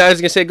it's. Yeah, I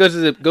was gonna say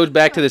it goes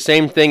back to the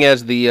same thing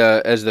as the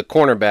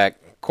cornerback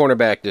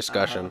uh,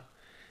 discussion.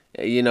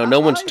 No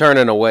one's I,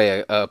 turning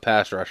away a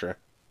pass rusher.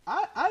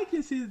 I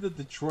can see the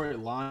Detroit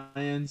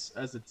Lions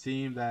as a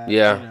team that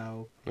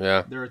Yeah,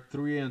 yeah. they're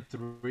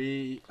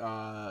 3-3.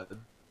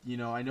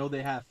 I know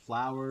they have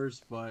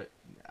Flowers, but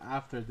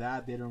after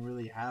that they don't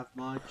really have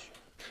much.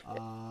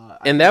 I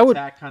And that think would,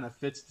 that kind of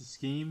fits the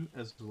scheme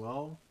as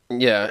well.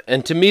 yeah,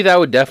 and to me that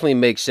would definitely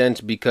make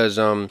sense because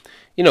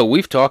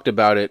we've talked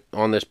about it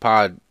on this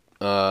pod.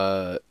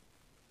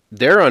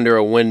 They're under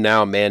a win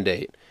now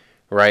mandate,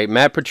 right?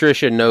 Matt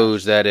Patricia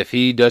knows Yes. that if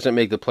he doesn't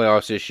make the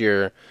playoffs this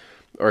year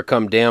or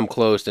come damn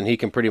close, then he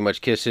can pretty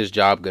much kiss his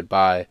job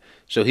goodbye.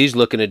 So he's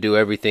looking to do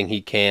everything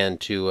he can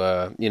to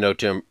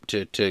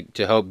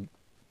to help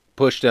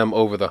push them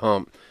over the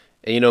hump.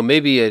 And,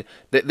 maybe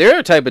they're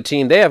a type of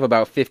team. They have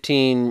about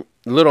 15,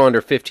 a little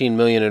under 15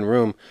 million in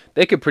room.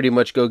 They could pretty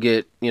much go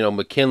get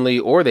McKinley,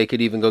 or they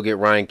could even go get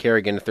Ryan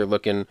Kerrigan if they're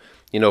looking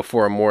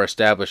for a more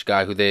established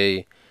guy who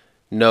they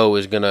know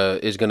is gonna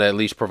at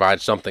least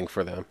provide something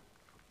for them.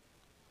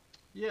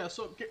 Yeah,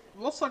 so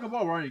let's talk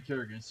about Ryan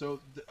Kerrigan.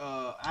 So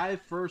I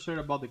first heard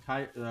about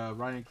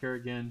Ryan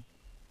Kerrigan,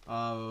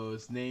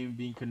 his name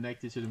being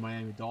connected to the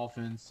Miami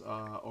Dolphins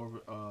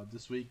over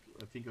this week.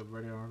 I think I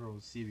read it on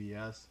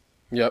CBS.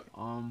 Yep.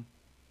 Um,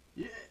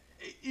 yeah,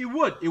 it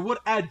would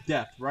add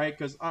depth, right?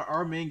 Because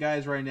our main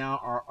guys right now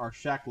are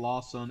Shaq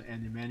Lawson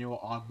and Emmanuel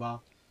Ogba.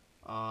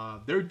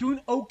 They're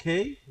doing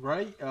okay,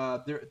 right?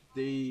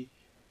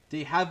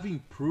 They have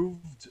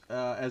improved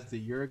as the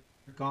year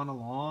gone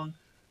along.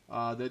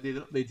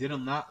 They did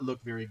not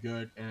look very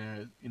good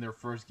in their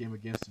first game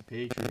against the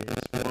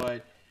Patriots.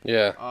 But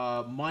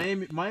Yeah.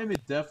 Miami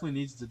definitely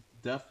needs the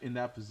depth in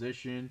that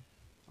position.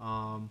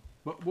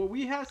 But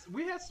we had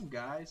some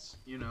guys,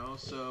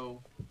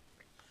 so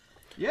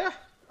yeah.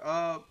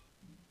 Uh,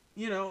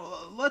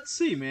 let's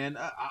see, man.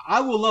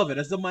 I will love it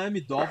as the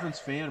Miami Dolphins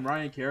fan.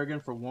 Ryan Kerrigan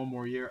for one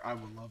more year, I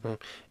would love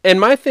it. And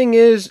my thing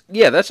is,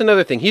 yeah, that's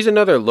another thing. He's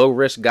another low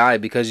risk guy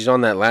because he's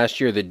on that last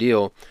year of the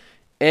deal.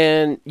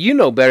 And you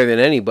know better than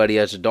anybody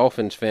as a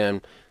Dolphins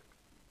fan,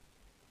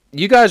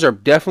 you guys are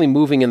definitely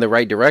moving in the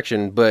right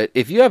direction. But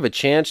if you have a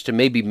chance to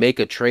maybe make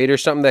a trade or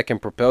something that can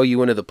propel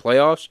you into the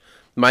playoffs,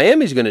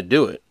 Miami's going to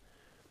do it.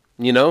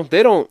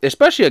 They don't,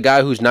 especially a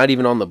guy who's not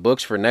even on the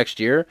books for next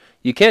year.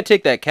 You can't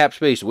take that cap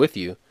space with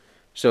you.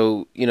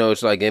 So,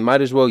 it's like they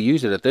might as well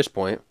use it at this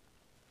point.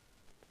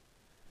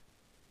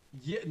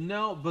 Yeah,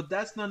 no, but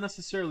that's not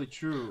necessarily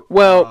true.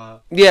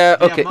 Well, yeah,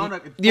 The okay. amount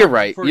of You're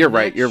right. for You're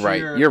right. next You're right.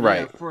 year, You're yeah,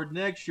 right. for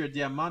next year,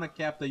 the amount of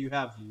cap that you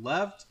have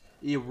left,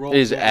 it rolls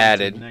Is over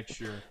added. into next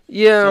year.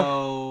 Yeah.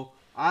 So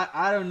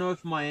I don't know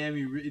if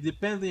Miami,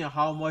 depending on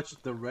how much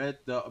the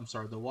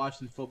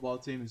Washington football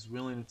team is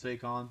willing to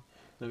take on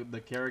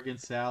the Kerrigan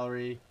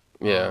salary.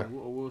 Yeah.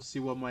 We'll see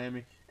what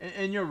Miami.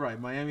 And you're right.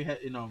 Miami had,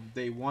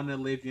 they wanted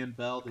Le'Veon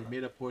Bell. They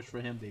made a push for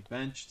him. They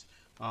benched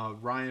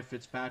Ryan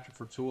Fitzpatrick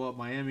for Tua.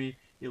 Miami.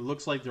 It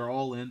looks like they're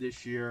all in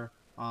this year.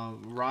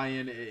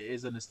 Ryan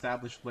is an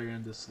established player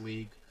in this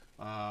league.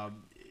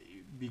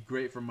 It'd be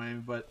great for Miami,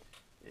 but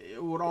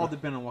it would all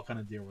depend on what kind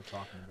of deal we're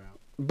talking about.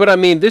 But I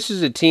mean, this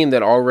is a team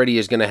that already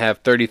is going to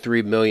have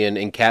 $33 million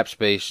in cap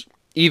space,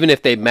 even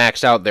if they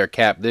max out their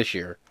cap this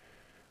year,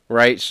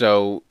 right?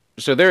 So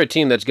they're a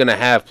team that's going to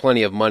have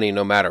plenty of money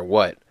no matter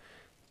what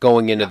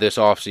going into this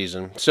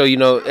offseason. So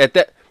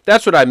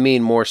that's what I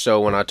mean more so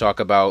when I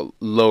talk about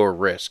lower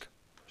risk.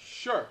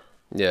 Sure.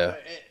 Yeah.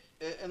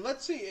 And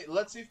let's see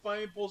if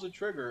Miami pulls a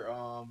trigger.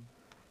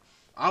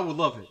 I would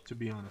love it, to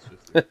be honest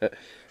with you.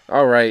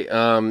 All right,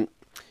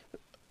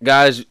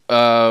 guys.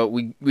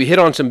 We hit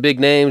on some big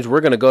names.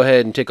 We're gonna go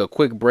ahead and take a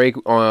quick break.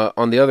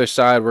 On the other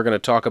side, we're gonna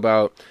talk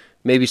about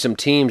maybe some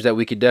teams that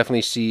we could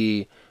definitely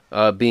see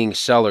being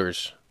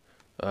sellers.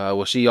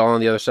 We'll see y'all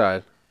on the other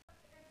side.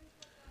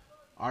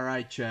 All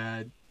right,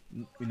 Chad.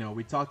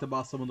 We talked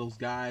about some of those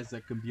guys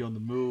that can be on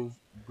the move,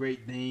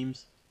 great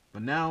names,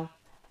 but now,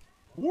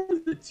 who are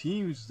the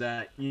teams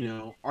that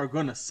are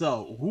gonna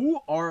sell? Who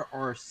are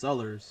our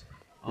sellers?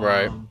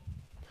 Right.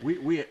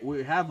 We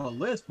have a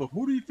list, but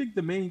who do you think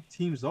the main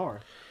teams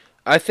are?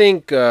 I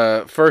think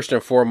first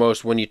and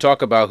foremost, when you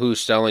talk about who's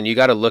selling, you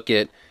got to look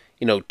at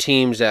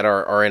teams that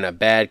are in a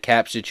bad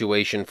cap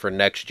situation for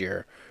next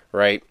year,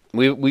 right?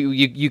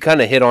 You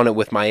kind of hit on it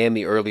with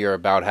Miami earlier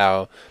about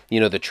how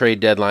the trade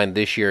deadline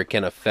this year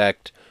can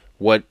affect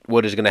what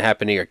is going to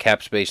happen to your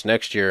cap space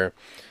next year.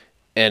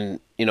 And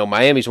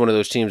Miami's one of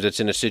those teams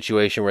that's in a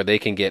situation where they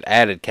can get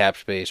added cap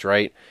space,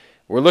 right?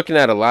 We're looking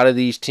at a lot of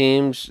these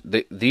teams.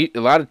 A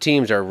lot of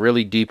teams are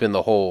really deep in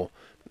the hole.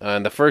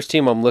 And the first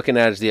team I'm looking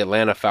at is the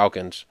Atlanta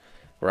Falcons,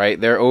 right?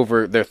 They're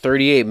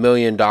 $38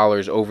 million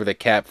over the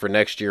cap for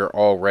next year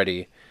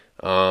already.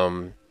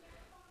 And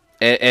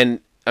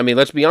I mean,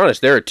 let's be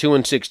honest, they're a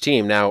 2-6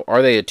 team. Now,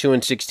 are they a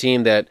 2-6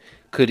 team that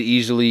could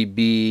easily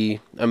be?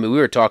 I mean, we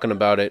were talking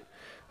about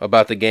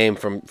the game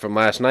from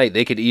last night.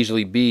 They could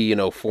easily be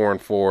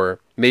 4-4,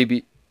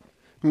 maybe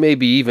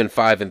even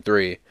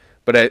 5-3.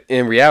 But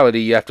in reality,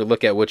 you have to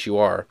look at what you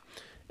are.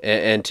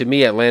 And to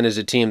me, Atlanta's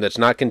a team that's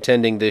not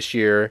contending this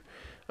year,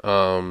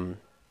 who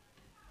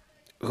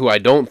I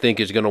don't think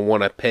is going to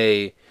want to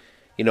pay,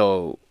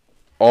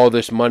 all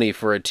this money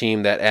for a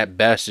team that at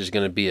best is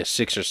going to be a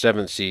 6th or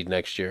 7th seed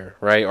next year,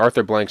 right?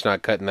 Arthur Blank's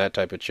not cutting that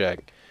type of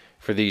check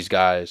for these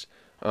guys.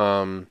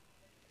 And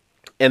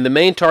the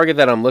main target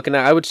that I'm looking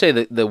at, I would say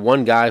that the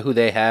one guy who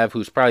they have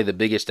who's probably the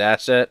biggest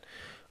asset,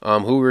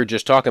 who we were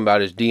just talking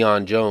about, is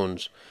Deion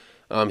Jones.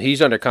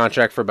 He's under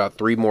contract for about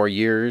 3 more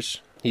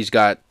years. He's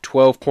got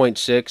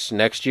 12.6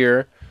 next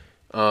year,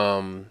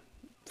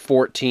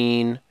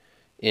 14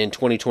 in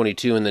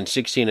 2022, and then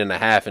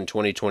 16.5 in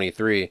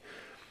 2023.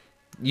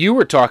 You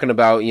were talking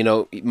about,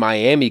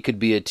 Miami could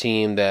be a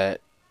team that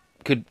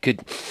could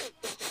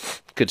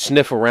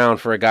sniff around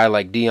for a guy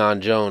like Deion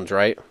Jones,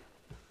 right?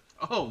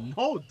 Oh,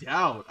 no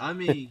doubt. I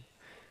mean,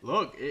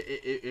 look,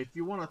 if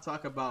you want to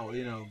talk about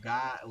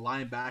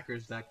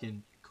linebackers that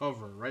can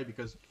cover, right?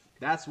 Because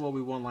that's what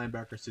we want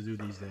linebackers to do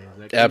these days.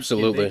 Like,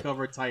 Absolutely. Can they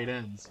cover tight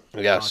ends?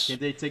 Yes. Can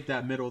they take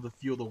that middle of the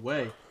field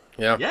away?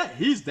 Yeah. Yeah,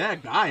 he's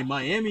that guy.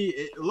 Miami,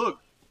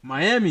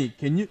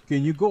 can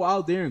you go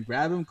out there and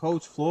grab him,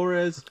 Coach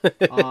Flores?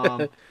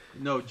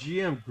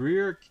 GM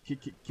Greer,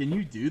 can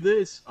you do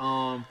this?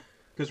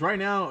 Because right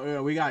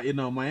now we got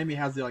Miami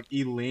has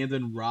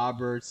Elandon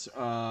Roberts,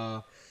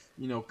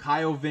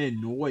 Kyle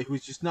Van Noy,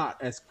 who's just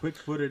not as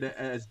quick-footed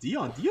as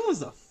Deion. Deion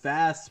is a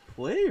fast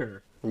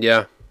player.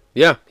 Yeah.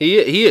 Yeah,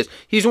 he is.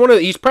 He's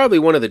probably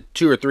one of the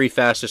 2 or 3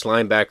 fastest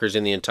linebackers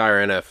in the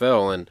entire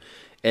NFL,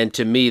 and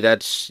to me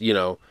that's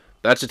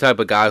the type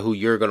of guy who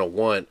you're going to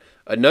want.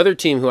 Another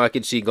team who I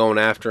could see going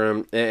after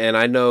him, and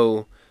I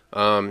know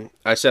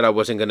I said I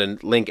wasn't going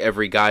to link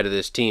every guy to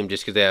this team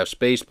just because they have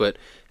space, but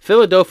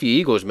Philadelphia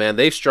Eagles, man,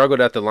 they've struggled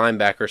at the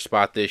linebacker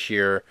spot this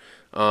year.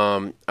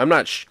 I'm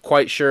not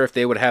quite sure if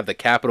they would have the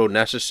capital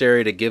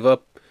necessary to give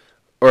up,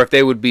 or if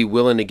they would be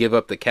willing to give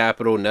up the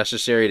capital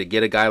necessary to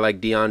get a guy like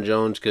Deion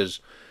Jones, because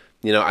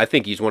I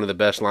think he's one of the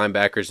best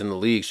linebackers in the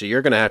league, so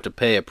you're going to have to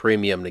pay a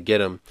premium to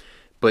get him.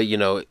 But,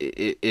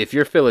 if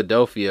you're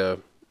Philadelphia,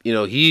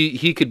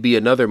 he could be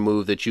another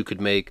move that you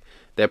could make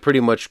that pretty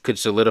much could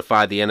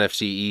solidify the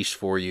NFC East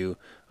for you,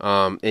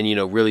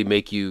 and, really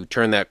make you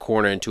turn that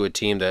corner into a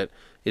team that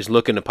is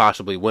looking to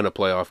possibly win a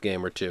playoff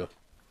game or two.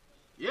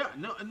 Yeah,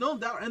 no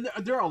doubt. And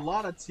there are a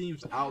lot of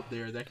teams out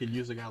there that can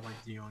use a guy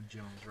like Deion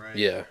Jones, right?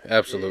 Yeah,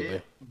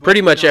 absolutely.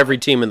 Pretty much every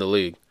team in the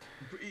league.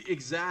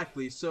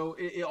 Exactly. So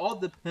it all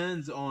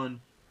depends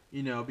on,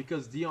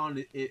 because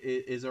Deion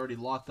is already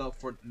locked up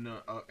for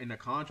in a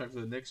contract for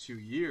the next 2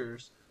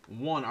 years.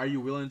 One, are you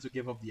willing to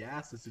give up the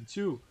assets? And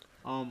two,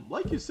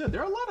 like you said,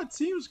 there are a lot of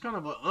teams kind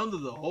of under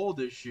the hole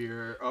this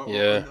year, or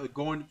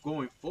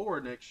going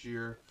forward next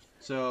year.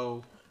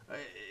 So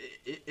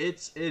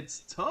it's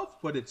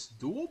tough, but it's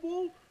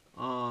doable.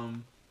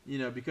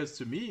 Because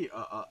to me,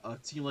 a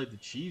team like the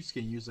Chiefs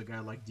can use a guy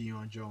like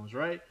Deion Jones,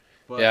 right?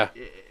 But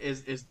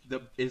is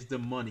the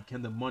money?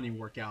 Can the money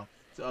work out?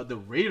 The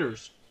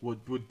Raiders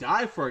would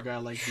die for a guy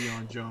like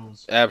Deion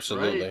Jones.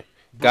 Absolutely, right?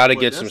 Got to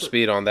get some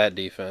speed on that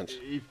defense.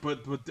 But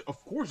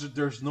of course,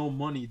 there's no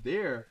money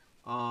there.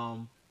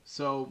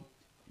 So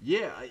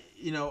yeah,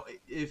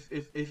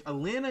 if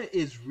Atlanta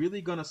is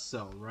really gonna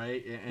sell,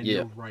 right? And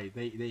you're right,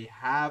 they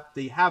have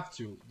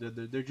to.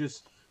 They're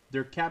just,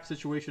 their cap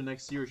situation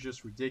next year is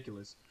just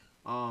ridiculous.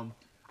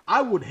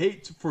 I would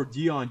hate for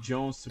Deion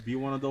Jones to be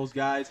one of those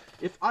guys.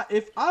 If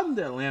I'm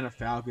the Atlanta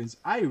Falcons,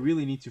 I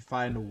really need to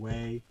find a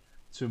way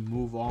to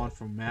move on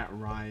from Matt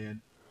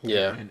Ryan,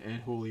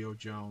 and Julio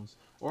Jones,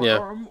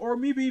 or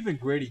maybe even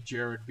Grady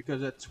Jarrett,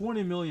 because at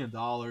 $20 million,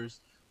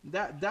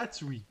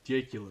 that's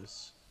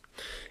ridiculous.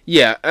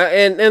 Yeah,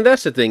 and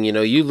that's the thing,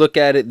 you look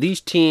at it,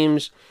 these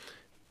teams,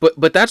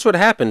 but that's what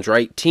happens,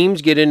 right?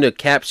 Teams get into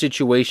cap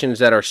situations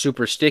that are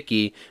super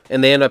sticky,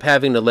 and they end up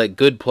having to let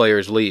good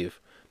players leave.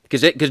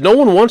 Because no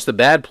one wants the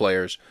bad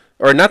players,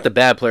 or not the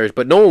bad players,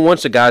 but no one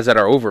wants the guys that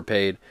are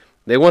overpaid.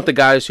 They want the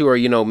guys who are,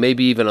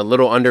 maybe even a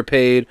little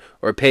underpaid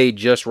or paid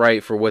just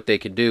right for what they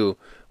can do.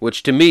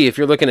 Which, to me, if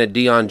you're looking at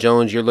Deion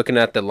Jones, you're looking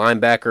at the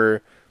linebacker,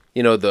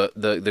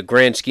 the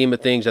grand scheme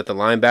of things at the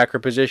linebacker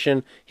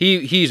position.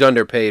 He's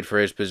underpaid for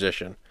his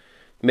position.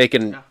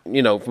 Being a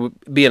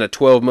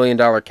 $12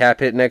 million cap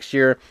hit next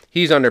year,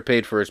 he's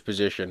underpaid for his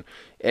position.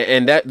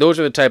 And those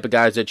are the type of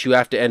guys that you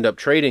have to end up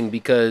trading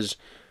because...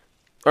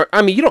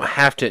 you don't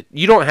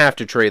have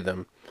to trade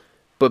them,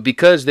 but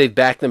because they've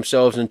backed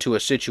themselves into a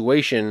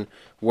situation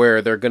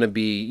where they're going to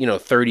be,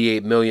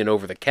 $38 million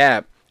over the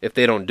cap if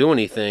they don't do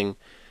anything,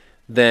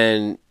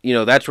 then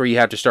that's where you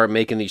have to start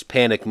making these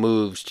panic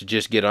moves to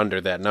just get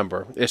under that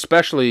number.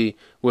 Especially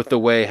with the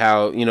way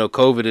how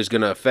COVID is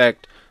going to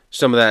affect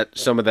some of that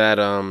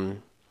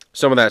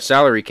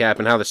salary cap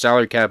and how the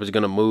salary cap is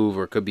going to move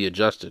or could be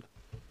adjusted.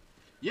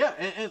 Yeah,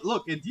 and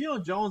look, in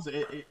Deion Jones,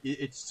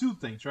 it's two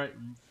things, right?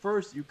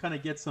 First, you kind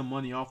of get some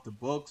money off the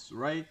books,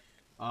 right?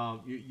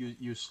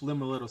 You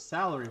slim a little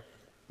salary,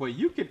 but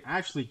you can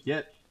actually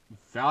get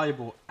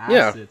valuable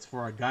assets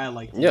for a guy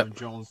like Deion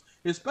Jones,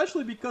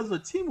 especially because the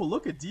team will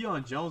look at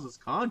Deion Jones'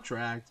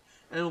 contract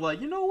and be like,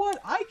 you know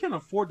what? I can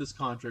afford this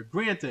contract.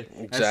 Granted,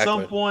 at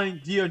some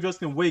point, Deion Jones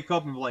can wake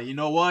up and be like, you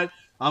know what?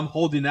 I'm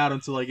holding out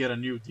until I get a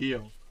new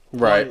deal.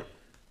 Right. But,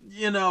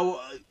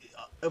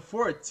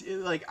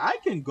 I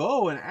can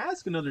go and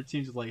ask another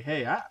team to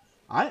hey,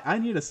 I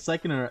need a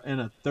second and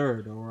a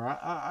third, or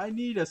I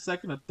need a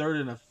second, a third,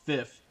 and a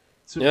fifth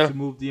to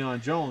move Deion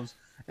Jones.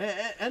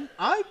 And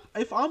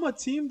if I'm a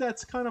team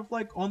that's kind of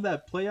on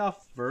that playoff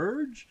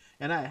verge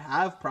and I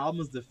have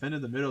problems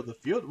defending the middle of the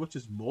field, which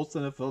is most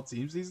NFL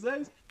teams these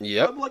days,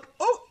 I'm like,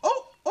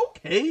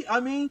 okay. I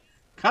mean,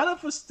 kind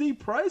of a steep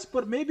price,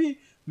 but maybe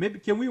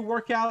can we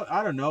work out?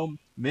 I don't know,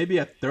 maybe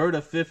a third,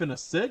 a fifth, and a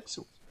sixth.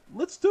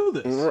 Let's do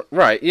this.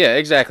 Right, yeah,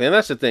 exactly. And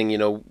that's the thing,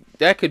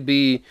 that could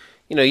be,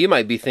 you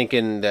might be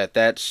thinking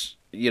that's,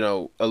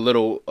 a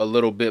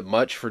little bit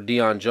much for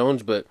Deion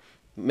Jones, but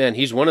man,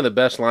 he's one of the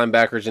best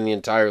linebackers in the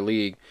entire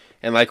league.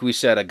 And like we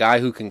said, a guy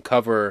who can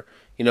cover,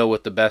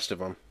 with the best of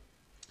them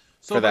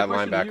for that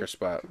linebacker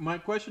spot. My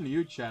question to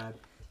you, Chad,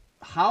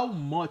 how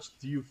much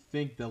do you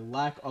think the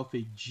lack of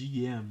a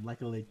GM,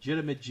 like a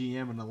legitimate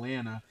GM in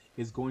Atlanta,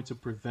 is going to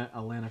prevent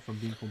Atlanta from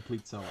being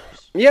complete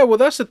sellers? Yeah, well,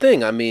 that's the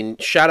thing. I mean,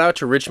 shout out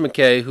to Rich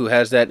McKay, who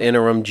has that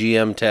interim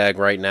GM tag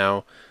right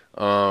now.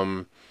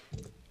 I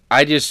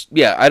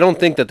don't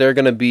think that they're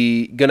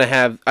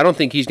I don't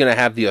think he's going to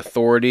have the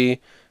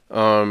authority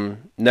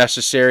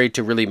necessary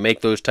to really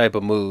make those type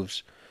of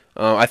moves.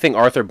 I think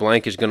Arthur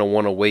Blank is going to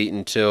want to wait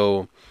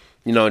until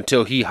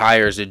he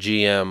hires a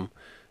GM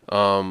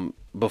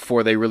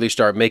before they really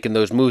start making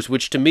those moves,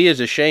 which to me is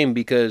a shame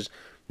because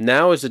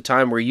now is the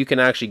time where you can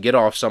actually get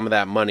off some of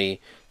that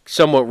money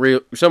somewhat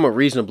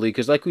reasonably,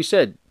 because like we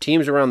said,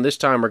 teams around this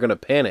time are going to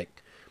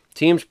panic.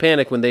 Teams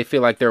panic when they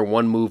feel like they're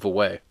one move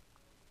away.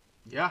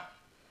 Yeah,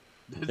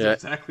 that's Yeah,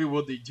 exactly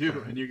what they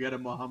do, and you get a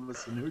Mohamed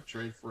Sanu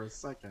trade for a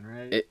second,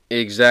 right?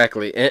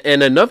 exactly.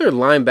 And another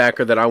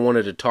linebacker that I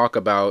wanted to talk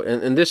about,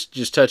 and this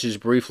just touches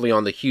briefly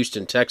on the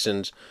Houston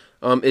Texans,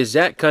 is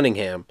Zach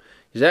Cunningham.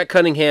 Zach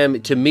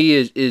Cunningham, to Mm. me,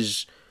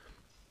 is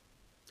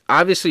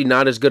obviously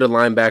not as good a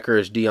linebacker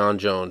as Deion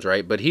Jones,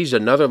 right? But he's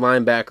another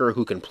linebacker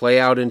who can play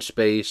out in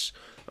space,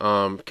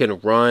 can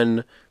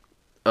run,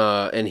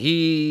 and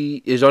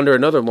he is under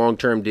another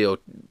long-term deal.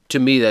 To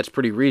me, that's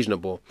pretty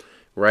reasonable,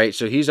 right?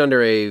 So he's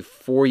under a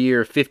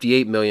 4-year,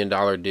 $58 million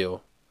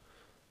deal.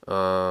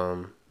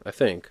 I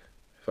think,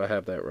 if I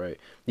have that right.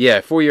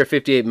 Yeah, 4-year,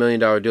 $58 million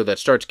deal that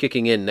starts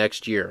kicking in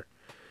next year.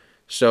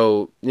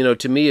 So,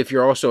 to me, if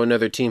you're also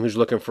another team who's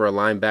looking for a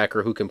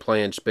linebacker who can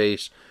play in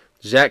space,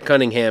 Zach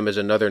Cunningham is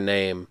another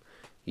name,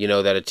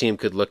 that a team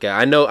could look at.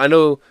 I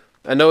know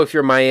if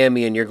you're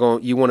Miami and you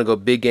want to go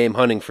big game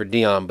hunting for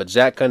Dion, but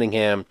Zach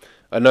Cunningham,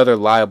 another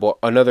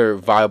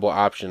viable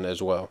option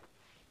as well.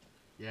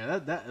 Yeah,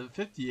 that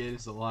 58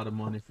 is a lot of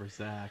money for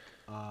Zach.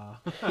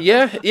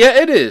 Yeah,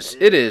 yeah, it is.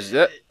 It is.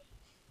 it,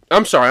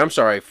 I'm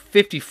sorry.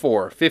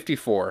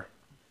 54.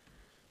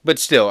 But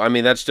still, I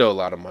mean, that's still a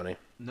lot of money.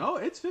 no,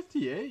 it's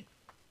 58.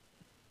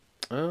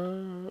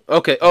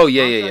 Okay. Oh, His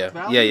yeah, yeah, contract yeah,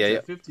 value yeah, yeah, is yeah.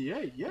 at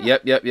 58. Yeah.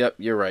 Yep.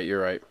 You're right.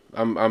 You're right.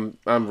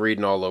 I'm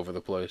reading all over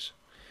the place.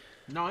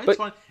 No, it's But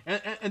fine.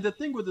 And the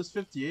thing with this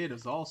 58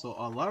 is also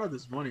a lot of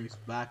this money is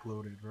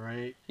backloaded,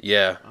 right?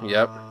 yeah,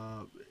 yep,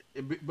 Uh,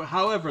 but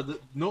however,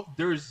 no,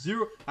 there's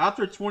zero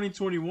after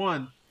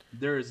 2021.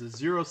 There is a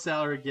zero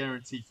salary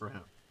guarantee for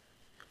him.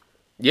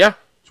 yeah.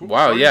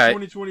 Wow, Starting yeah,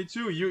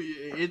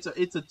 2022,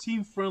 it's a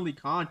team friendly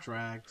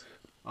contract.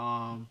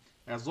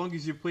 As long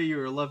as you play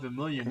your 11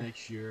 million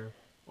next year,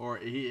 or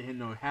he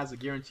has a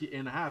guarantee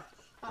and a half,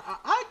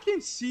 I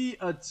can see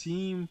a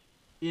team,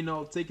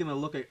 taking a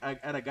look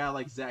at a guy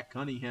like Zach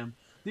Cunningham.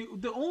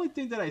 The only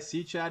thing that I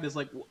see, Chad, is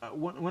like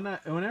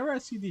whenever I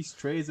see these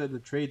trades at the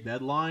trade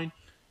deadline,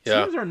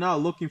 yeah. teams are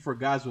not looking for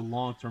guys with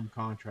long term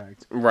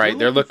contracts. They're Right.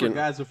 They're looking for looking.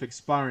 guys with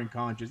expiring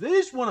contracts. They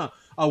just want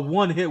a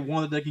one hit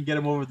wonder that can get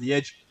them over the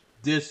edge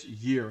this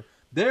year.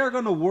 They're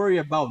going to worry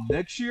about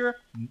next year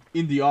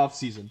in the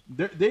offseason.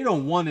 They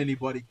don't want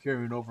anybody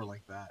carrying over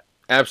like that.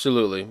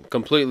 Absolutely,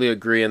 completely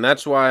agree, and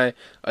that's why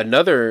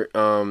another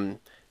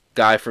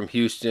guy from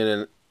Houston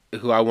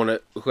and who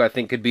I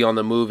think could be on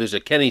the move is a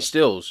Kenny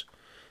Stills,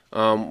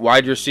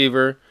 wide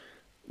receiver.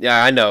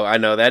 Yeah, I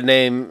know that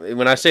name.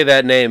 When I say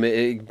that name,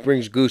 it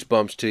brings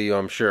goosebumps to you.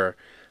 I'm sure.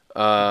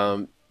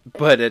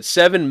 But at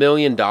 $7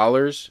 million,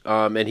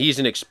 and he's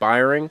an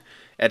expiring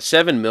at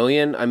 $7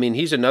 million. I mean,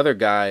 he's another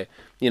guy.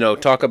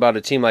 Talk about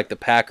a team like the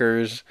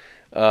Packers,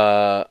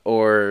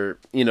 or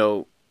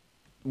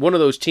one of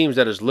those teams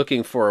that is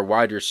looking for a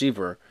wide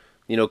receiver.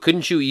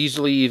 Couldn't you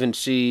easily even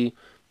see?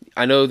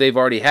 I know they've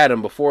already had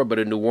him before, but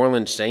a New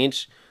Orleans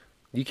Saints.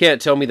 You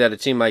can't tell me that a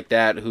team like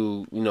that,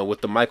 who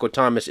with the Michael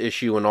Thomas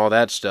issue and all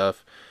that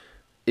stuff,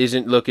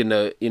 isn't looking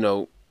to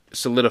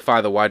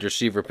solidify the wide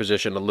receiver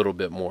position a little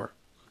bit more.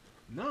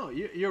 No,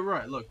 you're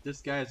right. Look,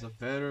 this guy is a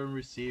veteran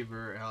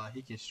receiver.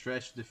 He can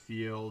stretch the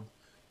field.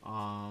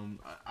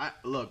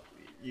 Look,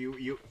 if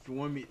you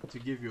want me to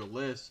give you a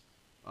list,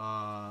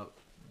 uh,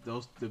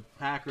 the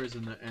Packers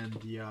and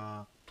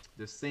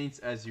the Saints,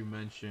 as you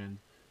mentioned,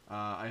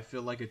 I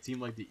feel like a team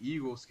like the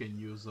Eagles can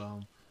use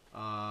them.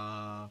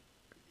 Uh,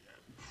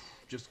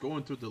 just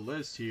going through the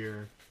list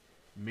here,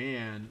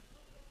 man,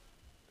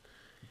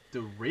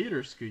 the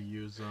Raiders could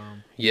use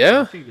them. I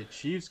Yeah, think the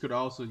Chiefs could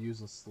also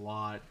use a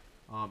slot.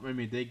 I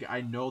mean,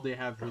 I know they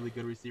have really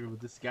good receiver, but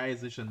this guy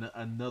is just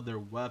another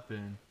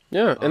weapon.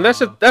 yeah, and that's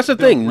the The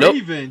thing. Nope.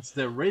 Ravens,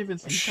 he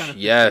kind of fits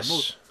that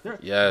most. Yes,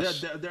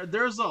 yes.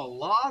 There's a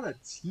lot of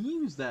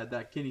teams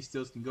that Kenny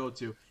Stills can go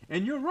to,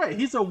 and you're right.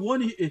 He's a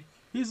 1 year,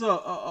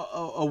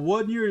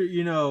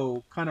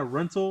 kind of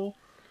rental.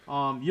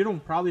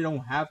 You probably don't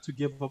have to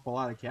give up a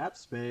lot of cap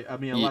space. I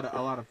mean, Ye-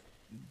 a lot of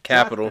draft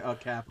Capital.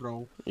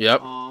 capital.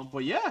 Yep.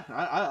 But yeah,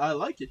 I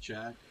like it,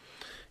 Chad.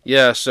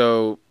 Yeah.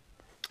 So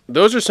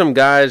those are some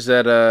guys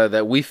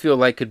that we feel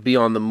like could be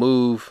on the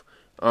move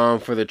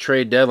for the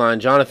trade deadline.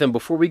 Jonathan,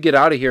 before we get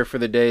out of here for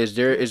the day, is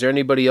there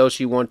anybody else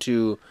you want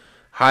to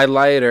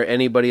highlight, or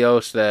anybody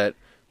else that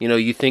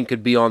you think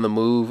could be on the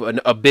move,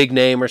 a big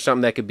name or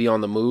something that could be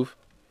on the move?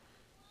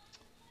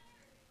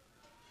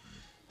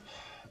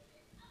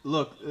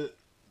 Look,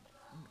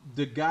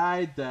 the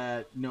guy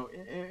that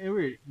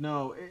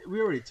we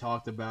already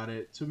talked about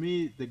it. To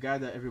me, the guy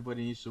that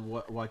everybody needs to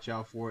watch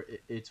out for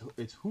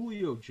it's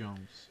Julio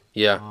Jones.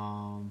 Yeah.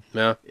 Um,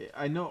 Yeah.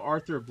 I know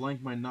Arthur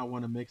Blank might not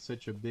want to make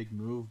such a big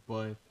move,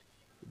 but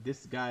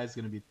this guy is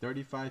going to be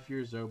 35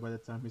 years old by the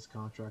time his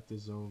contract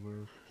is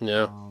over.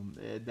 Yeah.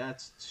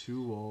 That's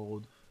too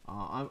old.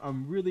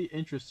 I'm really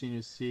interested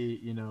to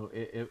see,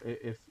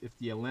 if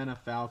the Atlanta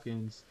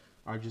Falcons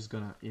are just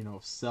gonna,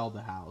 sell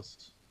the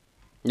house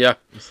Yeah.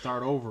 and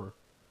start over.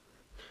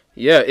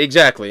 Yeah,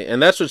 exactly.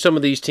 And that's what some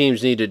of these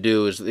teams need to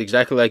do is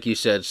exactly like you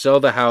said, sell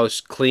the house,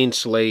 clean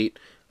slate,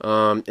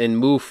 and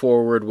move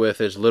forward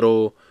with as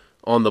little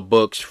on the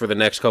books for the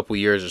next couple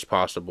years as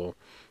possible.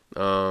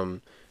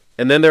 Um,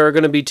 and then there are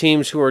going to be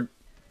teams who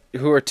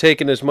are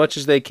taking as much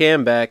as they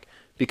can back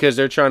because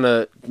they're trying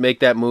to make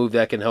that move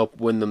that can help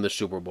win them the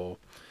Super Bowl.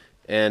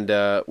 And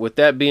with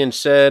that being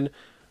said,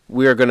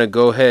 we are going to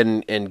go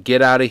ahead and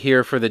get out of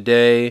here for the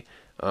day.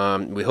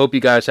 We hope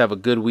you guys have a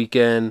good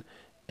weekend.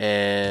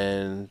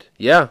 And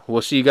yeah,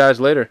 we'll see you guys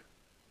later.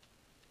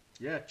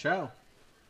 Yeah, ciao.